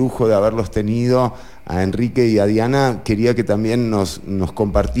con el lujo de haberlos tenido a Enrique y a Diana, quería que también nos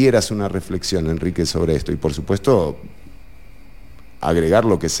compartieras una reflexión, Enrique, sobre esto y por supuesto agregar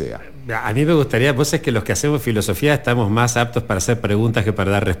lo que sea. A mí me gustaría, vos es que los que hacemos filosofía estamos más aptos para hacer preguntas que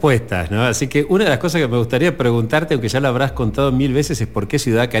para dar respuestas, ¿no? Así que una de las cosas que me gustaría preguntarte, aunque ya lo habrás contado 1000 veces, es ¿por qué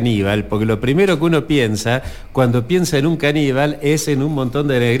Ciudad Caníbal? Porque lo primero que uno piensa, cuando piensa en un caníbal, es en un montón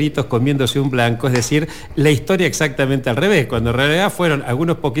de negritos comiéndose un blanco, es decir, la historia exactamente al revés, cuando en realidad fueron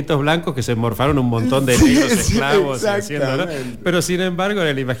algunos poquitos blancos que se morfaron un montón de negros esclavos, haciendo, ¿no? Pero sin embargo, en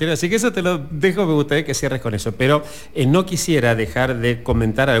el imaginario, así que eso te lo dejo, me gustaría que cierres con eso, pero no quisiera dejar de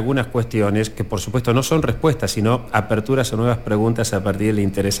comentar algunas cuestiones cuestiones que por supuesto no son respuestas, sino aperturas a nuevas preguntas a partir de la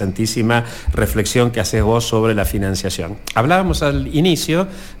interesantísima reflexión que haces vos sobre la financiación. Hablábamos al inicio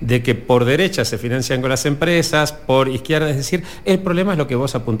de que por derecha se financian con las empresas, por izquierda, es decir, el problema es lo que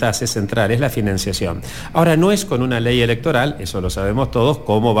vos apuntás, es central, es la financiación. Ahora, no es con una ley electoral, eso lo sabemos todos,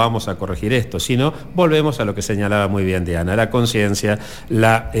 cómo vamos a corregir esto, sino volvemos a lo que señalaba muy bien Diana, la conciencia,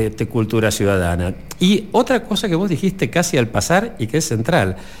 la cultura ciudadana. Y otra cosa que vos dijiste casi al pasar y que es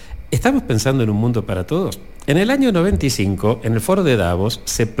central, ¿estamos pensando en un mundo para todos? En el año 95, en el foro de Davos,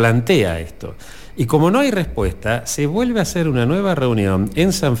 se plantea esto. Y como no hay respuesta, se vuelve a hacer una nueva reunión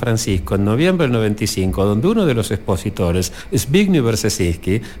en San Francisco en noviembre del 95, donde uno de los expositores, Zbigniew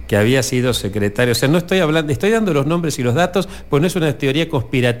Brzezinski, que había sido secretario, o sea, no estoy hablando, estoy dando los nombres y los datos, pues no es una teoría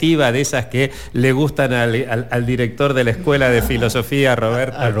conspirativa de esas que le gustan al director de la Escuela de Filosofía,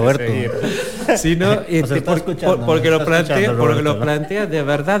 Roberto. Sino porque lo plantea de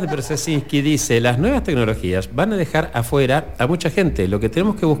verdad Brzezinski. Dice, las nuevas tecnologías van a dejar afuera a mucha gente. Lo que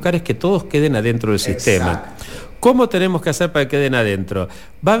tenemos que buscar es que todos queden adentro del sistema. Exacto. ¿Cómo tenemos que hacer para que queden adentro?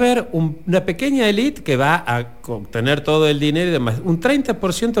 Va a haber una pequeña élite que va a tener todo el dinero y demás, un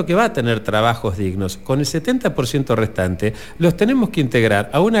 30% que va a tener trabajos dignos, con el 70% restante los tenemos que integrar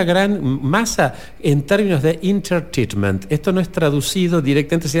a una gran masa en términos de entertainment. Esto no es traducido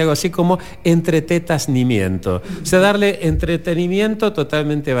directamente, sino algo así como entretetasnimiento, o sea, darle entretenimiento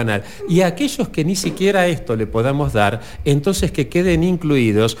totalmente banal. Y a aquellos que ni siquiera esto le podamos dar, entonces que queden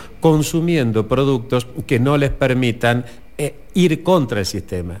incluidos consumiendo productos que no les permitan ir contra el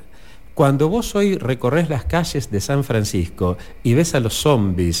sistema. Cuando vos hoy recorres las calles de San Francisco y ves a los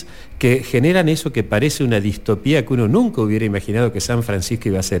zombies que generan eso que parece una distopía, que uno nunca hubiera imaginado que San Francisco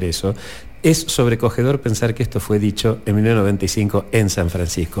iba a hacer eso, es sobrecogedor pensar que esto fue dicho en 1995 en San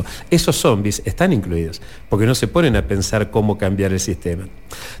Francisco. Esos zombies están incluidos, porque no se ponen a pensar cómo cambiar el sistema.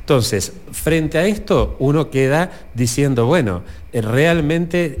 Entonces, frente a esto, uno queda diciendo, bueno,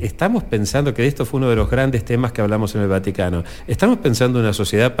 realmente estamos pensando que esto fue uno de los grandes temas que hablamos en el Vaticano. ¿Estamos pensando en una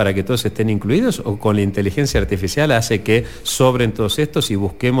sociedad para que todos estén incluidos o con la inteligencia artificial hace que sobren todos estos y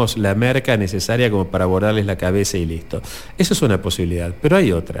busquemos la merca necesaria como para borrarles la cabeza y listo? Eso es una posibilidad, pero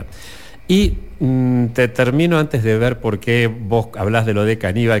hay otra. Y te termino antes de ver por qué vos hablás de lo de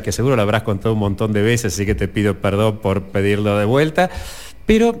Caníbal, que seguro lo habrás contado un montón de veces, así que te pido perdón por pedirlo de vuelta,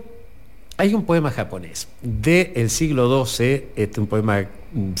 pero hay un poema japonés del siglo XII, un poema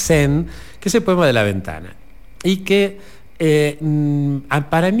zen, que es el poema de la ventana, y que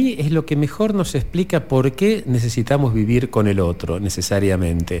para mí es lo que mejor nos explica por qué necesitamos vivir con el otro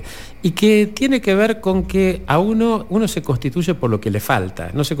necesariamente, y que tiene que ver con que a uno se constituye por lo que le falta,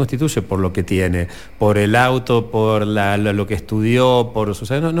 no se constituye por lo que tiene, por el auto, por lo que estudió, por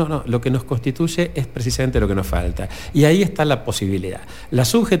sus... No, lo que nos constituye es precisamente lo que nos falta, y ahí está la posibilidad. La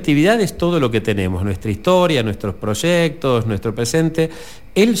subjetividad es todo lo que tenemos, nuestra historia, nuestros proyectos, nuestro presente.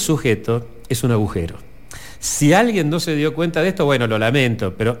 El sujeto es un agujero. Si alguien no se dio cuenta de esto, bueno, lo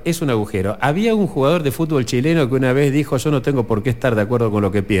lamento, pero es un agujero. Había un jugador de fútbol chileno que una vez dijo, yo no tengo por qué estar de acuerdo con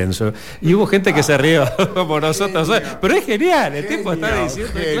lo que pienso. Y hubo gente que se rió como nosotros. Pero es genial, el tipo está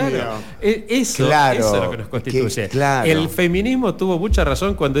diciendo, claro, eso es lo que nos constituye. El feminismo tuvo mucha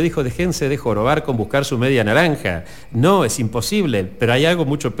razón cuando dijo, déjense de jorobar con buscar su media naranja. No, es imposible, pero hay algo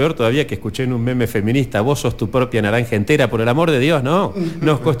mucho peor todavía que escuché en un meme feminista, vos sos tu propia naranja entera, por el amor de Dios, no.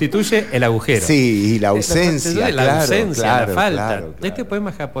 Nos constituye el agujero. Sí, y la ausencia. La ausencia, la falta. Este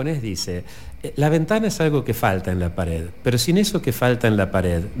poema japonés dice, la ventana es algo que falta en la pared, pero sin eso que falta en la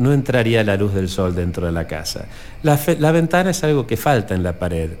pared no entraría la luz del sol dentro de la casa. La ventana es algo que falta en la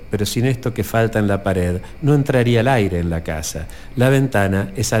pared, pero sin esto que falta en la pared no entraría el aire en la casa. La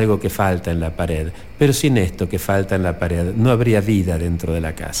ventana es algo que falta en la pared, pero sin esto que falta en la pared no habría vida dentro de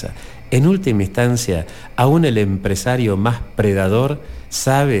la casa. En última instancia, aún el empresario más predador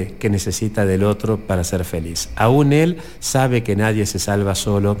sabe que necesita del otro para ser feliz. Aún él sabe que nadie se salva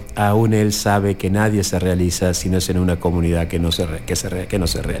solo, aún él sabe que nadie se realiza si no es en una comunidad que no se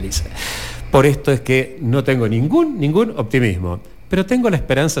realiza. Por esto es que no tengo ningún optimismo, pero tengo la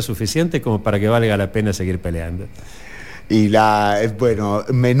esperanza suficiente como para que valga la pena seguir peleando. Y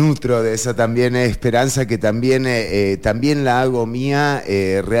me nutro de esa también esperanza que también la hago mía,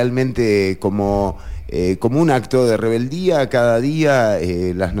 realmente como un acto de rebeldía. Cada día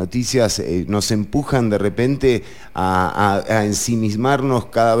las noticias nos empujan de repente a ensimismarnos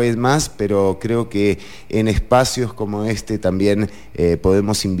cada vez más, pero creo que en espacios como este también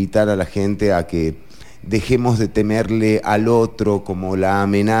podemos invitar a la gente a que dejemos de temerle al otro como la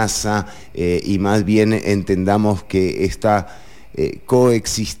amenaza y más bien entendamos que esta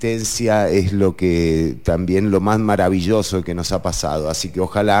coexistencia es lo que también lo más maravilloso que nos ha pasado. Así que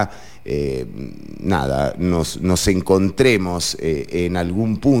ojalá nos encontremos en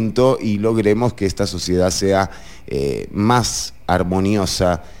algún punto y logremos que esta sociedad sea más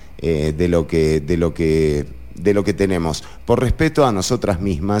armoniosa de lo que tenemos, por respeto a nosotras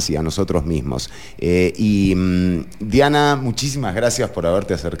mismas y a nosotros mismos. Diana, muchísimas gracias por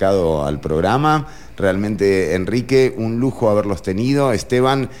haberte acercado al programa. Realmente, Enrique, un lujo haberlos tenido.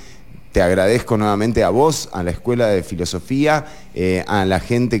 Esteban, te agradezco nuevamente a vos, a la Escuela de Filosofía, a la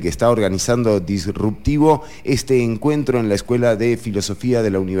gente que está organizando Disruptivo, este encuentro en la Escuela de Filosofía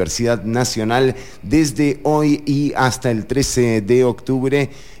de la Universidad Nacional desde hoy y hasta el 13 de octubre.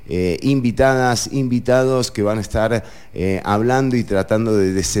 Invitadas, invitados que van a estar hablando y tratando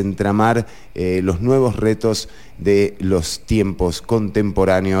de desentramar los nuevos retos de los tiempos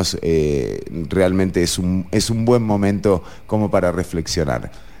contemporáneos. Realmente es un buen momento como para reflexionar.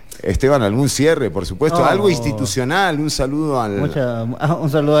 Esteban, ¿algún cierre, por supuesto? No, algo institucional, un saludo un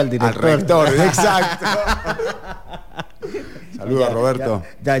saludo al director. Al rector, exacto. Saludos a Roberto.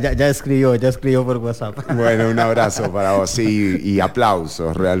 Ya escribió por WhatsApp. Bueno, un abrazo para vos, sí, y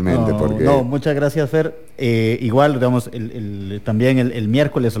aplausos realmente. Muchas gracias, Fer. Igual, digamos, también el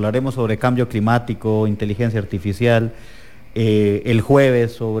miércoles hablaremos sobre cambio climático, inteligencia artificial. El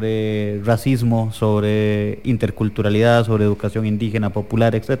jueves sobre racismo, sobre interculturalidad, sobre educación indígena,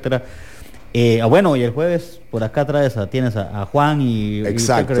 popular, etcétera. Bueno, y el jueves por acá tienes a Juan y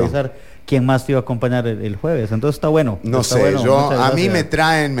tengo que revisar quién más te iba a acompañar el jueves. Entonces está bueno. No sé, bueno, a mí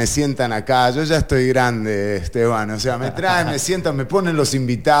me sientan acá. Yo ya estoy grande, Esteban. O sea, me sientan, me ponen los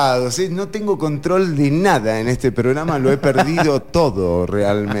invitados. ¿Sí? No tengo control de nada en este programa, lo he perdido todo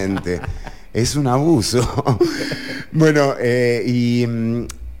realmente. Es un abuso. Bueno,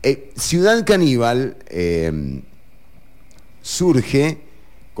 Ciudad Caníbal surge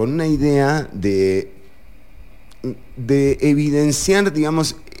con una idea de evidenciar,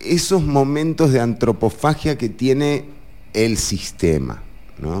 digamos, esos momentos de antropofagia que tiene el sistema,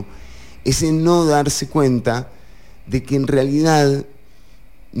 ¿no? Ese no darse cuenta de que en realidad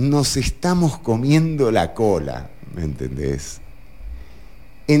nos estamos comiendo la cola, ¿me entendés?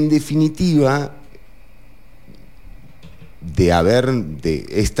 En definitiva, de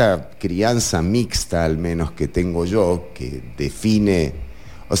esta crianza mixta, al menos que tengo yo, que define,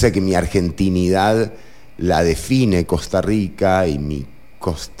 o sea que mi argentinidad la define Costa Rica y mi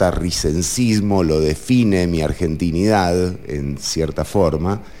costarricencismo lo define mi argentinidad en cierta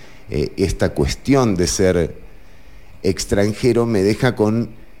forma, esta cuestión de ser extranjero me deja con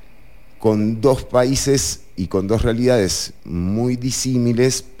dos países y con dos realidades muy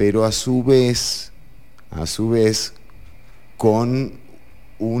disímiles, pero a su vez con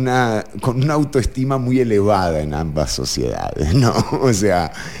una autoestima muy elevada en ambas sociedades, ¿no? O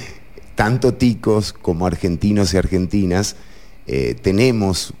sea, tanto ticos como argentinos y argentinas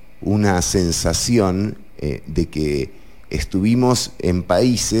tenemos una sensación de que estuvimos en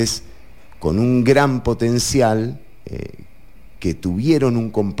países con un gran potencial, que tuvieron un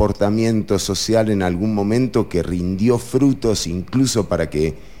comportamiento social en algún momento que rindió frutos incluso para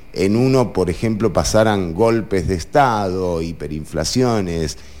que en uno, por ejemplo, pasaran golpes de Estado,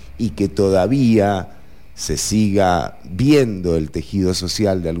 hiperinflaciones, y que todavía se siga viendo el tejido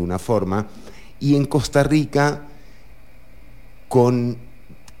social de alguna forma, y en Costa Rica con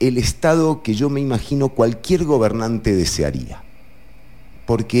el Estado que yo me imagino cualquier gobernante desearía.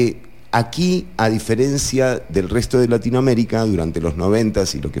 Porque aquí, a diferencia del resto de Latinoamérica, durante los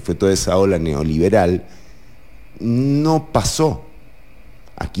 90s y lo que fue toda esa ola neoliberal, no pasó.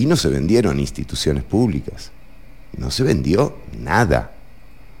 Aquí no se vendieron instituciones públicas, no se vendió nada.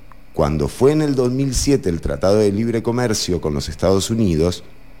 Cuando fue en el 2007 el Tratado de Libre Comercio con los Estados Unidos,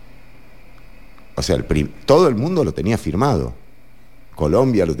 o sea, todo el mundo lo tenía firmado.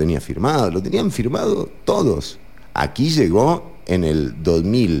 Colombia lo tenía firmado, lo tenían firmado todos. Aquí llegó en el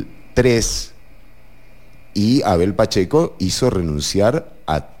 2003 y Abel Pacheco hizo renunciar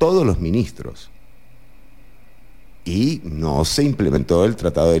a todos los ministros. Y no se implementó el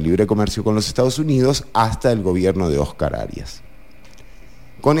Tratado de Libre Comercio con los Estados Unidos hasta el gobierno de Óscar Arias.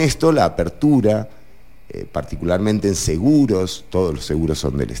 Con esto, la apertura, particularmente en seguros, todos los seguros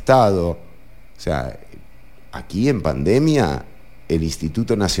son del Estado. O sea, aquí en pandemia, el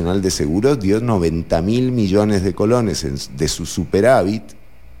Instituto Nacional de Seguros dio 90.000 millones de colones de su superávit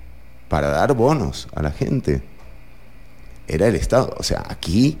para dar bonos a la gente. Era el Estado. O sea,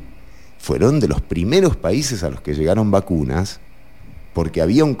 aquí fueron de los primeros países a los que llegaron vacunas, porque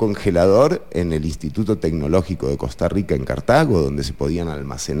había un congelador en el Instituto Tecnológico de Costa Rica en Cartago, donde se podían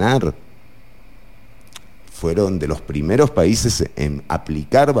almacenar. fueron de los primeros países en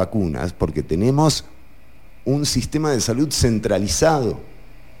aplicar vacunas porque tenemos un sistema de salud centralizado.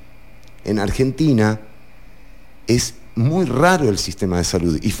 En Argentina es muy raro el sistema de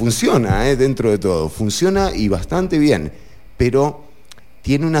salud y funciona, dentro de todo, funciona y bastante bien, pero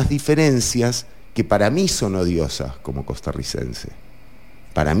tiene unas diferencias que para mí son odiosas como costarricense.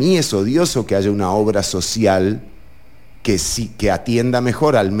 Para mí es odioso que haya una obra social que atienda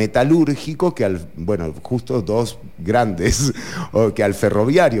mejor al metalúrgico que al, bueno, justo dos grandes, o que al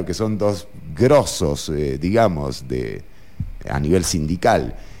ferroviario, que son dos grosos, digamos, a nivel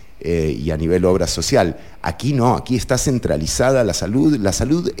sindical y a nivel obra social. Aquí no, aquí está centralizada la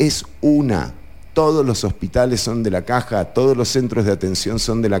salud es una. Todos los hospitales son de la caja, todos los centros de atención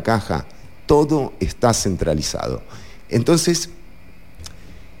son de la caja, todo está centralizado. Entonces,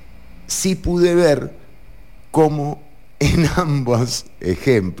 sí pude ver cómo en ambos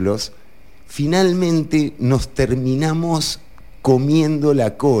ejemplos finalmente nos terminamos comiendo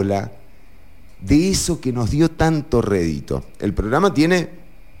la cola de eso que nos dio tanto rédito. El programa tiene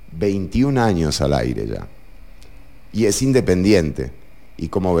 21 años al aire ya y es independiente y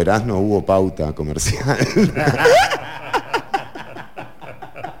como verás no hubo pauta comercial.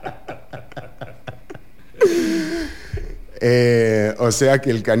 O sea que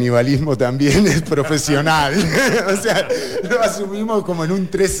el canibalismo también es profesional. O sea, lo asumimos como en un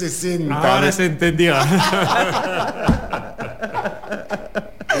 360. Ahora se entendió.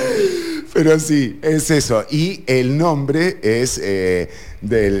 Pero sí, es eso. Y el nombre es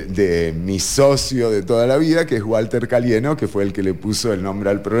de mi socio de toda la vida, que es Walter Calieno, que fue el que le puso el nombre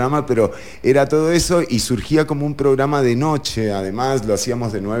al programa, pero era todo eso y surgía como un programa de noche. Además, lo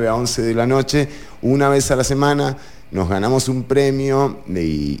hacíamos de 9 a 11 de la noche, una vez a la semana. Nos ganamos un premio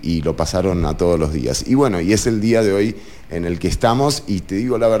y lo pasaron a todos los días. Y bueno, y es el día de hoy en el que estamos, y te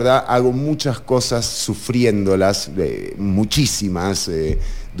digo la verdad, hago muchas cosas sufriéndolas, muchísimas,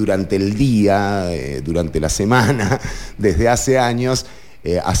 durante el día, durante la semana, desde hace años.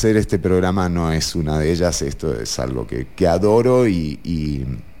 Hacer este programa no es una de ellas, esto es algo que adoro y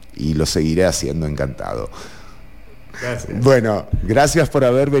lo seguiré haciendo encantado. Gracias. Bueno, gracias por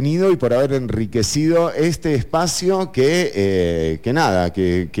haber venido y por haber enriquecido este espacio que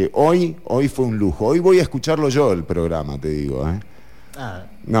hoy fue un lujo. Hoy voy a escucharlo yo el programa, te digo.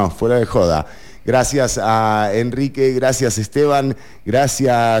 No, fuera de joda. Gracias a Enrique, gracias Esteban,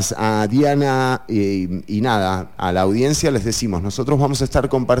 gracias a Diana y nada, a la audiencia les decimos, nosotros vamos a estar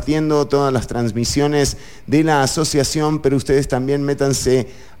compartiendo todas las transmisiones de la asociación, pero ustedes también métanse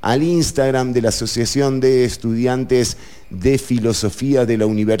al Instagram de la Asociación de Estudiantes de Filosofía de la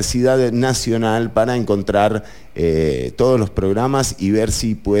Universidad Nacional para encontrar todos los programas y ver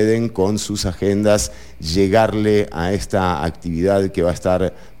si pueden con sus agendas llegarle a esta actividad que va a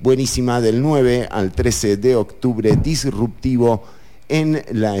estar buenísima del 9 al 13 de octubre, disruptivo en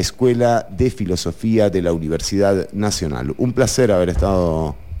la Escuela de Filosofía de la Universidad Nacional. Un placer haber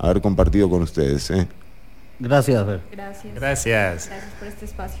compartido con ustedes. Gracias, Fer. Gracias. Gracias. Gracias por este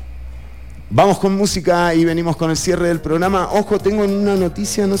espacio. Vamos con música y venimos con el cierre del programa. Ojo, tengo una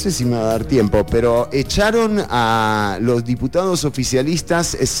noticia, no sé si me va a dar tiempo, pero echaron a los diputados oficialistas,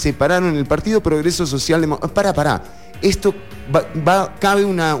 separaron el Partido Progreso Social Pará. Esto cabe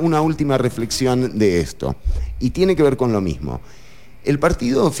una última reflexión de esto, y tiene que ver con lo mismo. El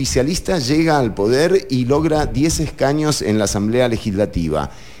partido oficialista llega al poder y logra 10 escaños en la Asamblea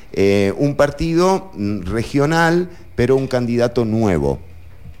Legislativa. Un partido regional, pero un candidato nuevo.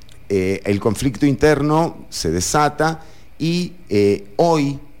 El conflicto interno se desata y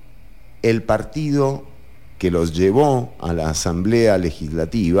hoy el partido que los llevó a la Asamblea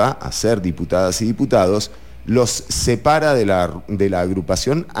Legislativa a ser diputadas y diputados los separa de la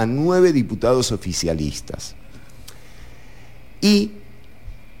agrupación a 9 diputados oficialistas. Y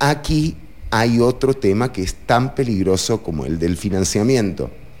aquí hay otro tema que es tan peligroso como el del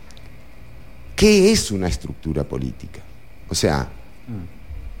financiamiento. ¿Qué es una estructura política? O sea,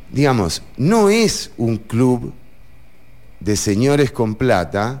 digamos, no es un club de señores con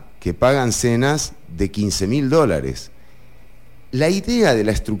plata que pagan cenas de $15.000. La idea de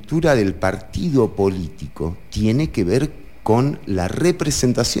la estructura del partido político tiene que ver con la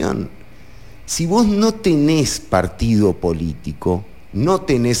representación. Si vos no tenés partido político, no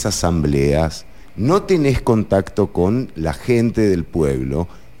tenés asambleas, no tenés contacto con la gente del pueblo,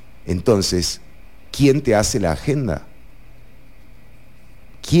 entonces, ¿quién te hace la agenda?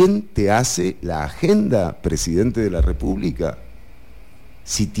 ¿Quién te hace la agenda, presidente de la República?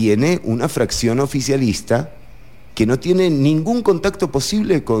 Si tiene una fracción oficialista que no tiene ningún contacto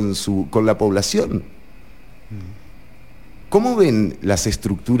posible con la población. ¿Cómo ven las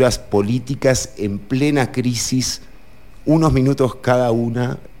estructuras políticas en plena crisis? Unos minutos cada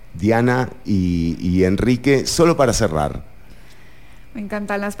una, Diana y Enrique, solo para cerrar. Me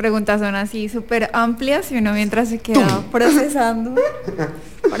encantan las preguntas, son así súper amplias y uno mientras se queda procesando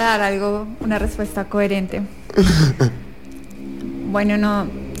para dar una respuesta coherente. Bueno, no,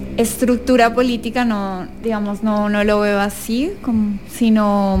 estructura política no lo veo así,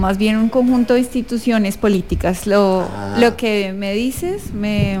 sino más bien un conjunto de instituciones políticas. Lo que me dices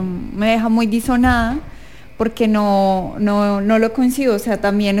me deja muy disonada porque no lo coincido, o sea,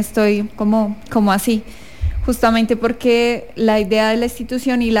 también estoy como así. Justamente porque la idea de la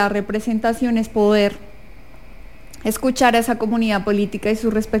institución y la representación es poder escuchar a esa comunidad política y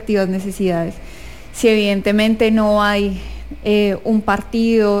sus respectivas necesidades. Si evidentemente no hay un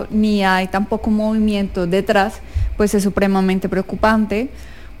partido ni hay tampoco un movimiento detrás, pues es supremamente preocupante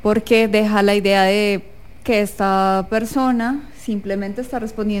porque deja la idea de que esta persona simplemente está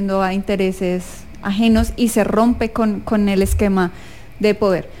respondiendo a intereses ajenos y se rompe con el esquema de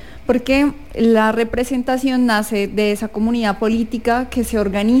poder. Porque la representación nace de esa comunidad política que se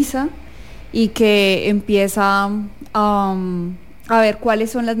organiza y que empieza a ver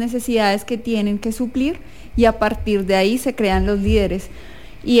cuáles son las necesidades que tienen que suplir y a partir de ahí se crean los líderes.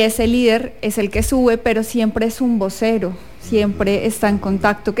 Y ese líder es el que sube, pero siempre es un vocero, siempre está en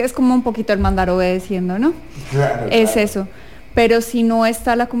contacto, que es como un poquito el mandar obedeciendo, ¿no? Claro. Es eso. Pero si no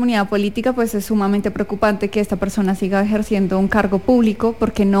está la comunidad política, pues es sumamente preocupante que esta persona siga ejerciendo un cargo público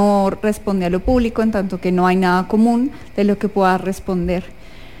porque no responde a lo público, en tanto que no hay nada común de lo que pueda responder.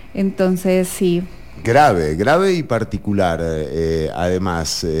 Entonces, sí. Grave y particular,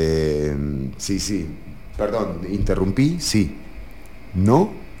 además. Sí. Perdón, ¿interrumpí? Sí.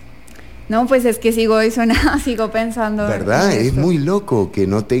 ¿No? No, pues es que sigo disonada, sigo pensando. ¿Verdad? Es muy loco que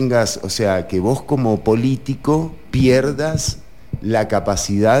no tengas, o sea, que vos como político pierdas la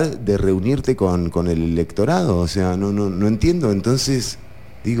capacidad de reunirte con el electorado. O sea, no entiendo. Entonces,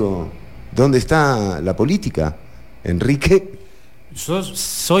 digo, ¿dónde está la política? Enrique. Yo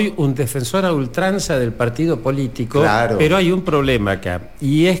soy un defensor a ultranza del partido político, claro. Pero hay un problema acá,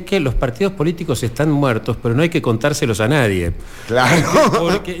 y es que los partidos políticos están muertos, pero no hay que contárselos a nadie. Claro.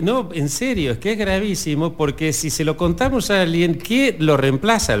 Porque, no, en serio, es que es gravísimo, porque si se lo contamos a alguien, ¿qué lo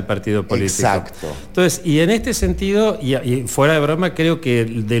reemplaza al partido político? Exacto. Entonces, y en este sentido, y fuera de broma, creo que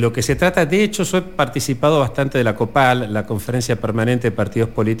de lo que se trata, de hecho, yo he participado bastante de la COPAL, la Conferencia Permanente de Partidos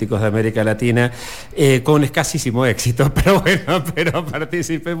Políticos de América Latina, con escasísimo éxito, pero bueno, pero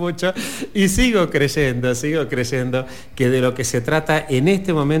participé mucho y sigo creyendo que de lo que se trata en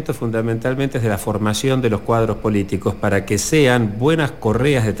este momento fundamentalmente es de la formación de los cuadros políticos para que sean buenas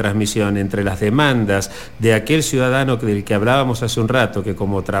correas de transmisión entre las demandas de aquel ciudadano del que hablábamos hace un rato, que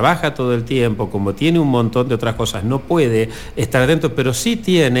como trabaja todo el tiempo, como tiene un montón de otras cosas, no puede estar dentro, pero sí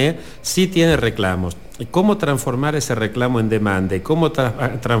tiene reclamos. Cómo transformar ese reclamo en demanda y cómo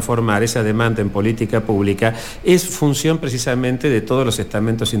transformar esa demanda en política pública es función precisamente de todos los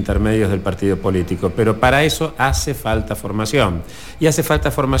estamentos intermedios del partido político, pero para eso hace falta formación, y hace falta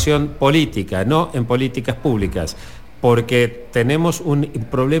formación política, no en políticas públicas, porque tenemos un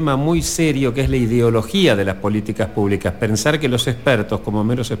problema muy serio que es la ideología de las políticas públicas, pensar que los expertos, como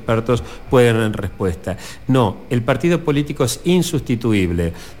meros expertos, pueden dar respuesta. No, el partido político es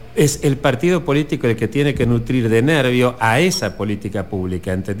insustituible. Es el partido político el que tiene que nutrir de nervio a esa política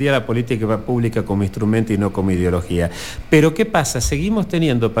pública, entendía la política pública como instrumento y no como ideología. Pero ¿qué pasa? Seguimos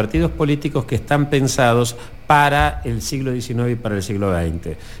teniendo partidos políticos que están pensados para el siglo XIX y para el siglo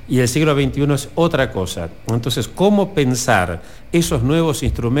XX. Y el siglo XXI es otra cosa. Entonces, ¿cómo pensar esos nuevos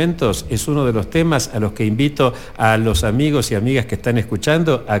instrumentos? Es uno de los temas a los que invito a los amigos y amigas que están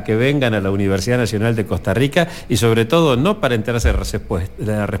escuchando a que vengan a la Universidad Nacional de Costa Rica y sobre todo no para enterarse de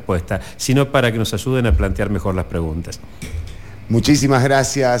la respuesta, sino para que nos ayuden a plantear mejor las preguntas. Muchísimas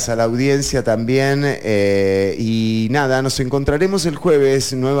gracias a la audiencia también y nada, nos encontraremos el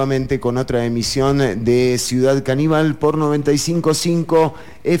jueves nuevamente con otra emisión de Ciudad Caníbal por 95.5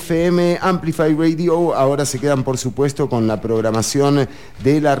 FM Amplify Radio. Ahora se quedan por supuesto con la programación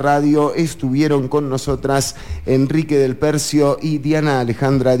de la radio. Estuvieron con nosotras Enrique del Percio y Diana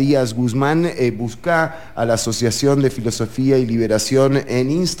Alejandra Díaz Guzmán. Busca a la Asociación de Filosofía y Liberación en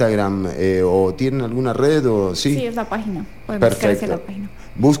Instagram o tienen alguna red o sí. Sí, es la página. Perfecto. La página.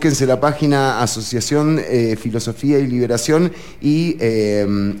 Búsquense la página Asociación Filosofía y Liberación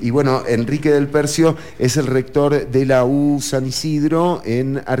y bueno, Enrique del Percio es el rector de la U San Isidro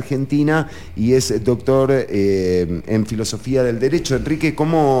en Argentina y es doctor en Filosofía del Derecho. Enrique,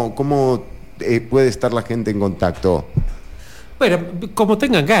 ¿cómo puede estar la gente en contacto? Bueno, como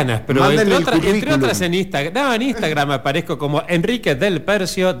tengan ganas, pero Manden entre el otras en Instagram. No, en Instagram aparezco como Enrique del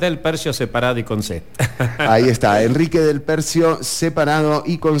Percio separado y con C. Ahí está, Enrique del Percio separado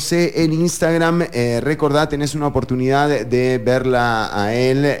y con C en Instagram. Recordá, tenés una oportunidad de verla a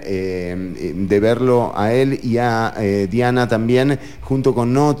él, de verlo a él y a Diana también, junto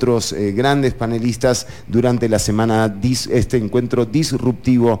con otros grandes panelistas durante la semana, este encuentro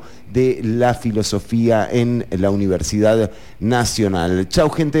disruptivo de la filosofía en la Universidad Nacional. Chau,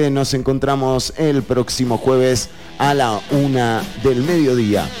 gente, nos encontramos el próximo jueves a la 1 del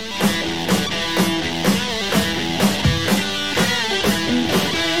mediodía.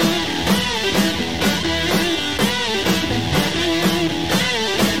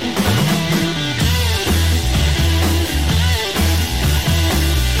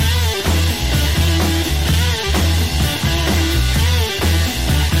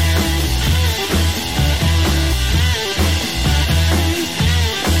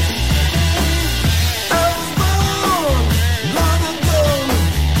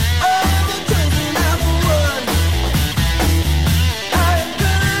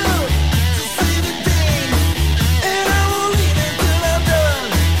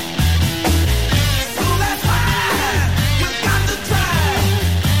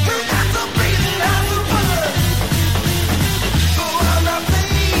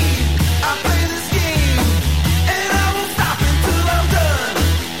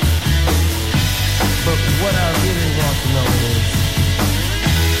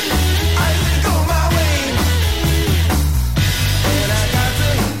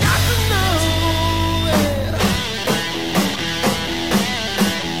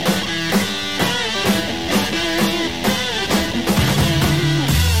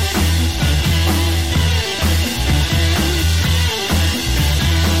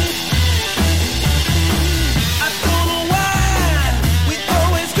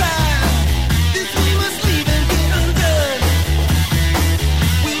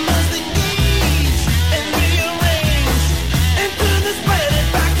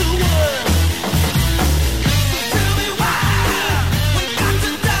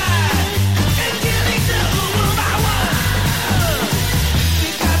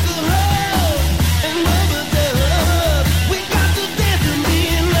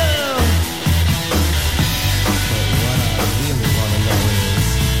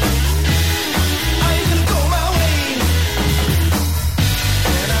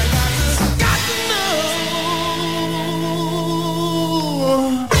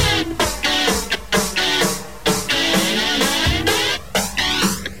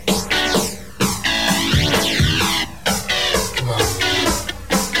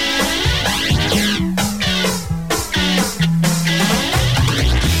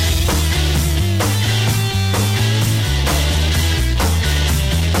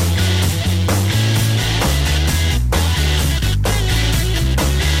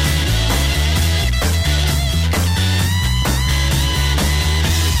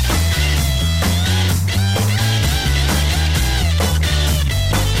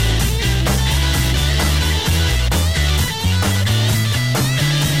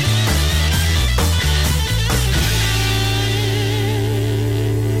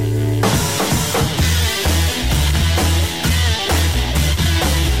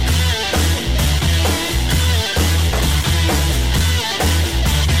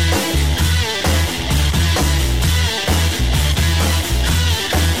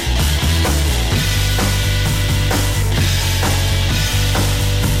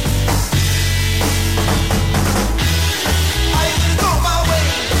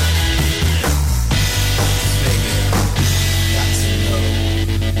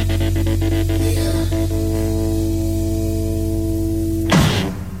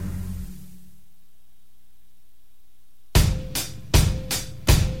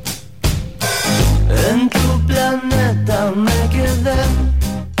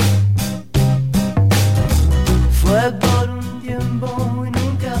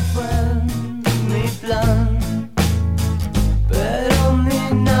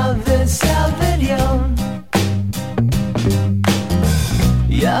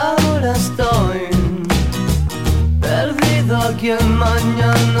 quien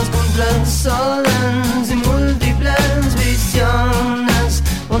mañanas cumplen soles y múltiples visiones,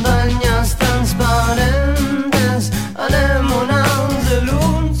 montañas transparentes, anémonas de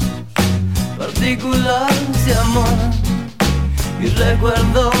luz, partículas de amor y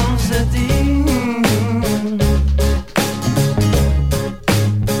recuerdos de ti.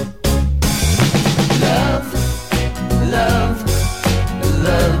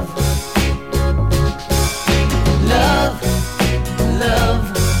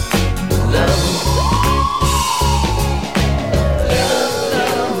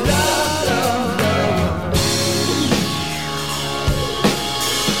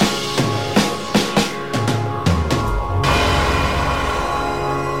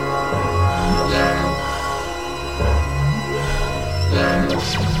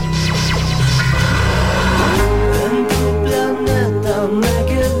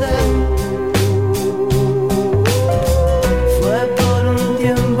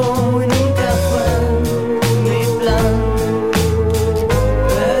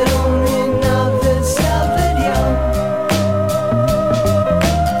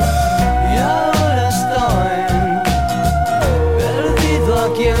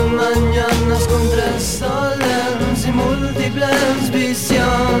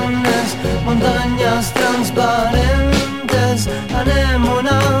 transparentes,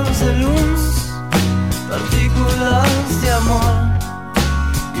 anémonas de luz, partículas de amor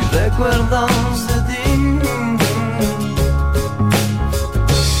y recuerdos de ti.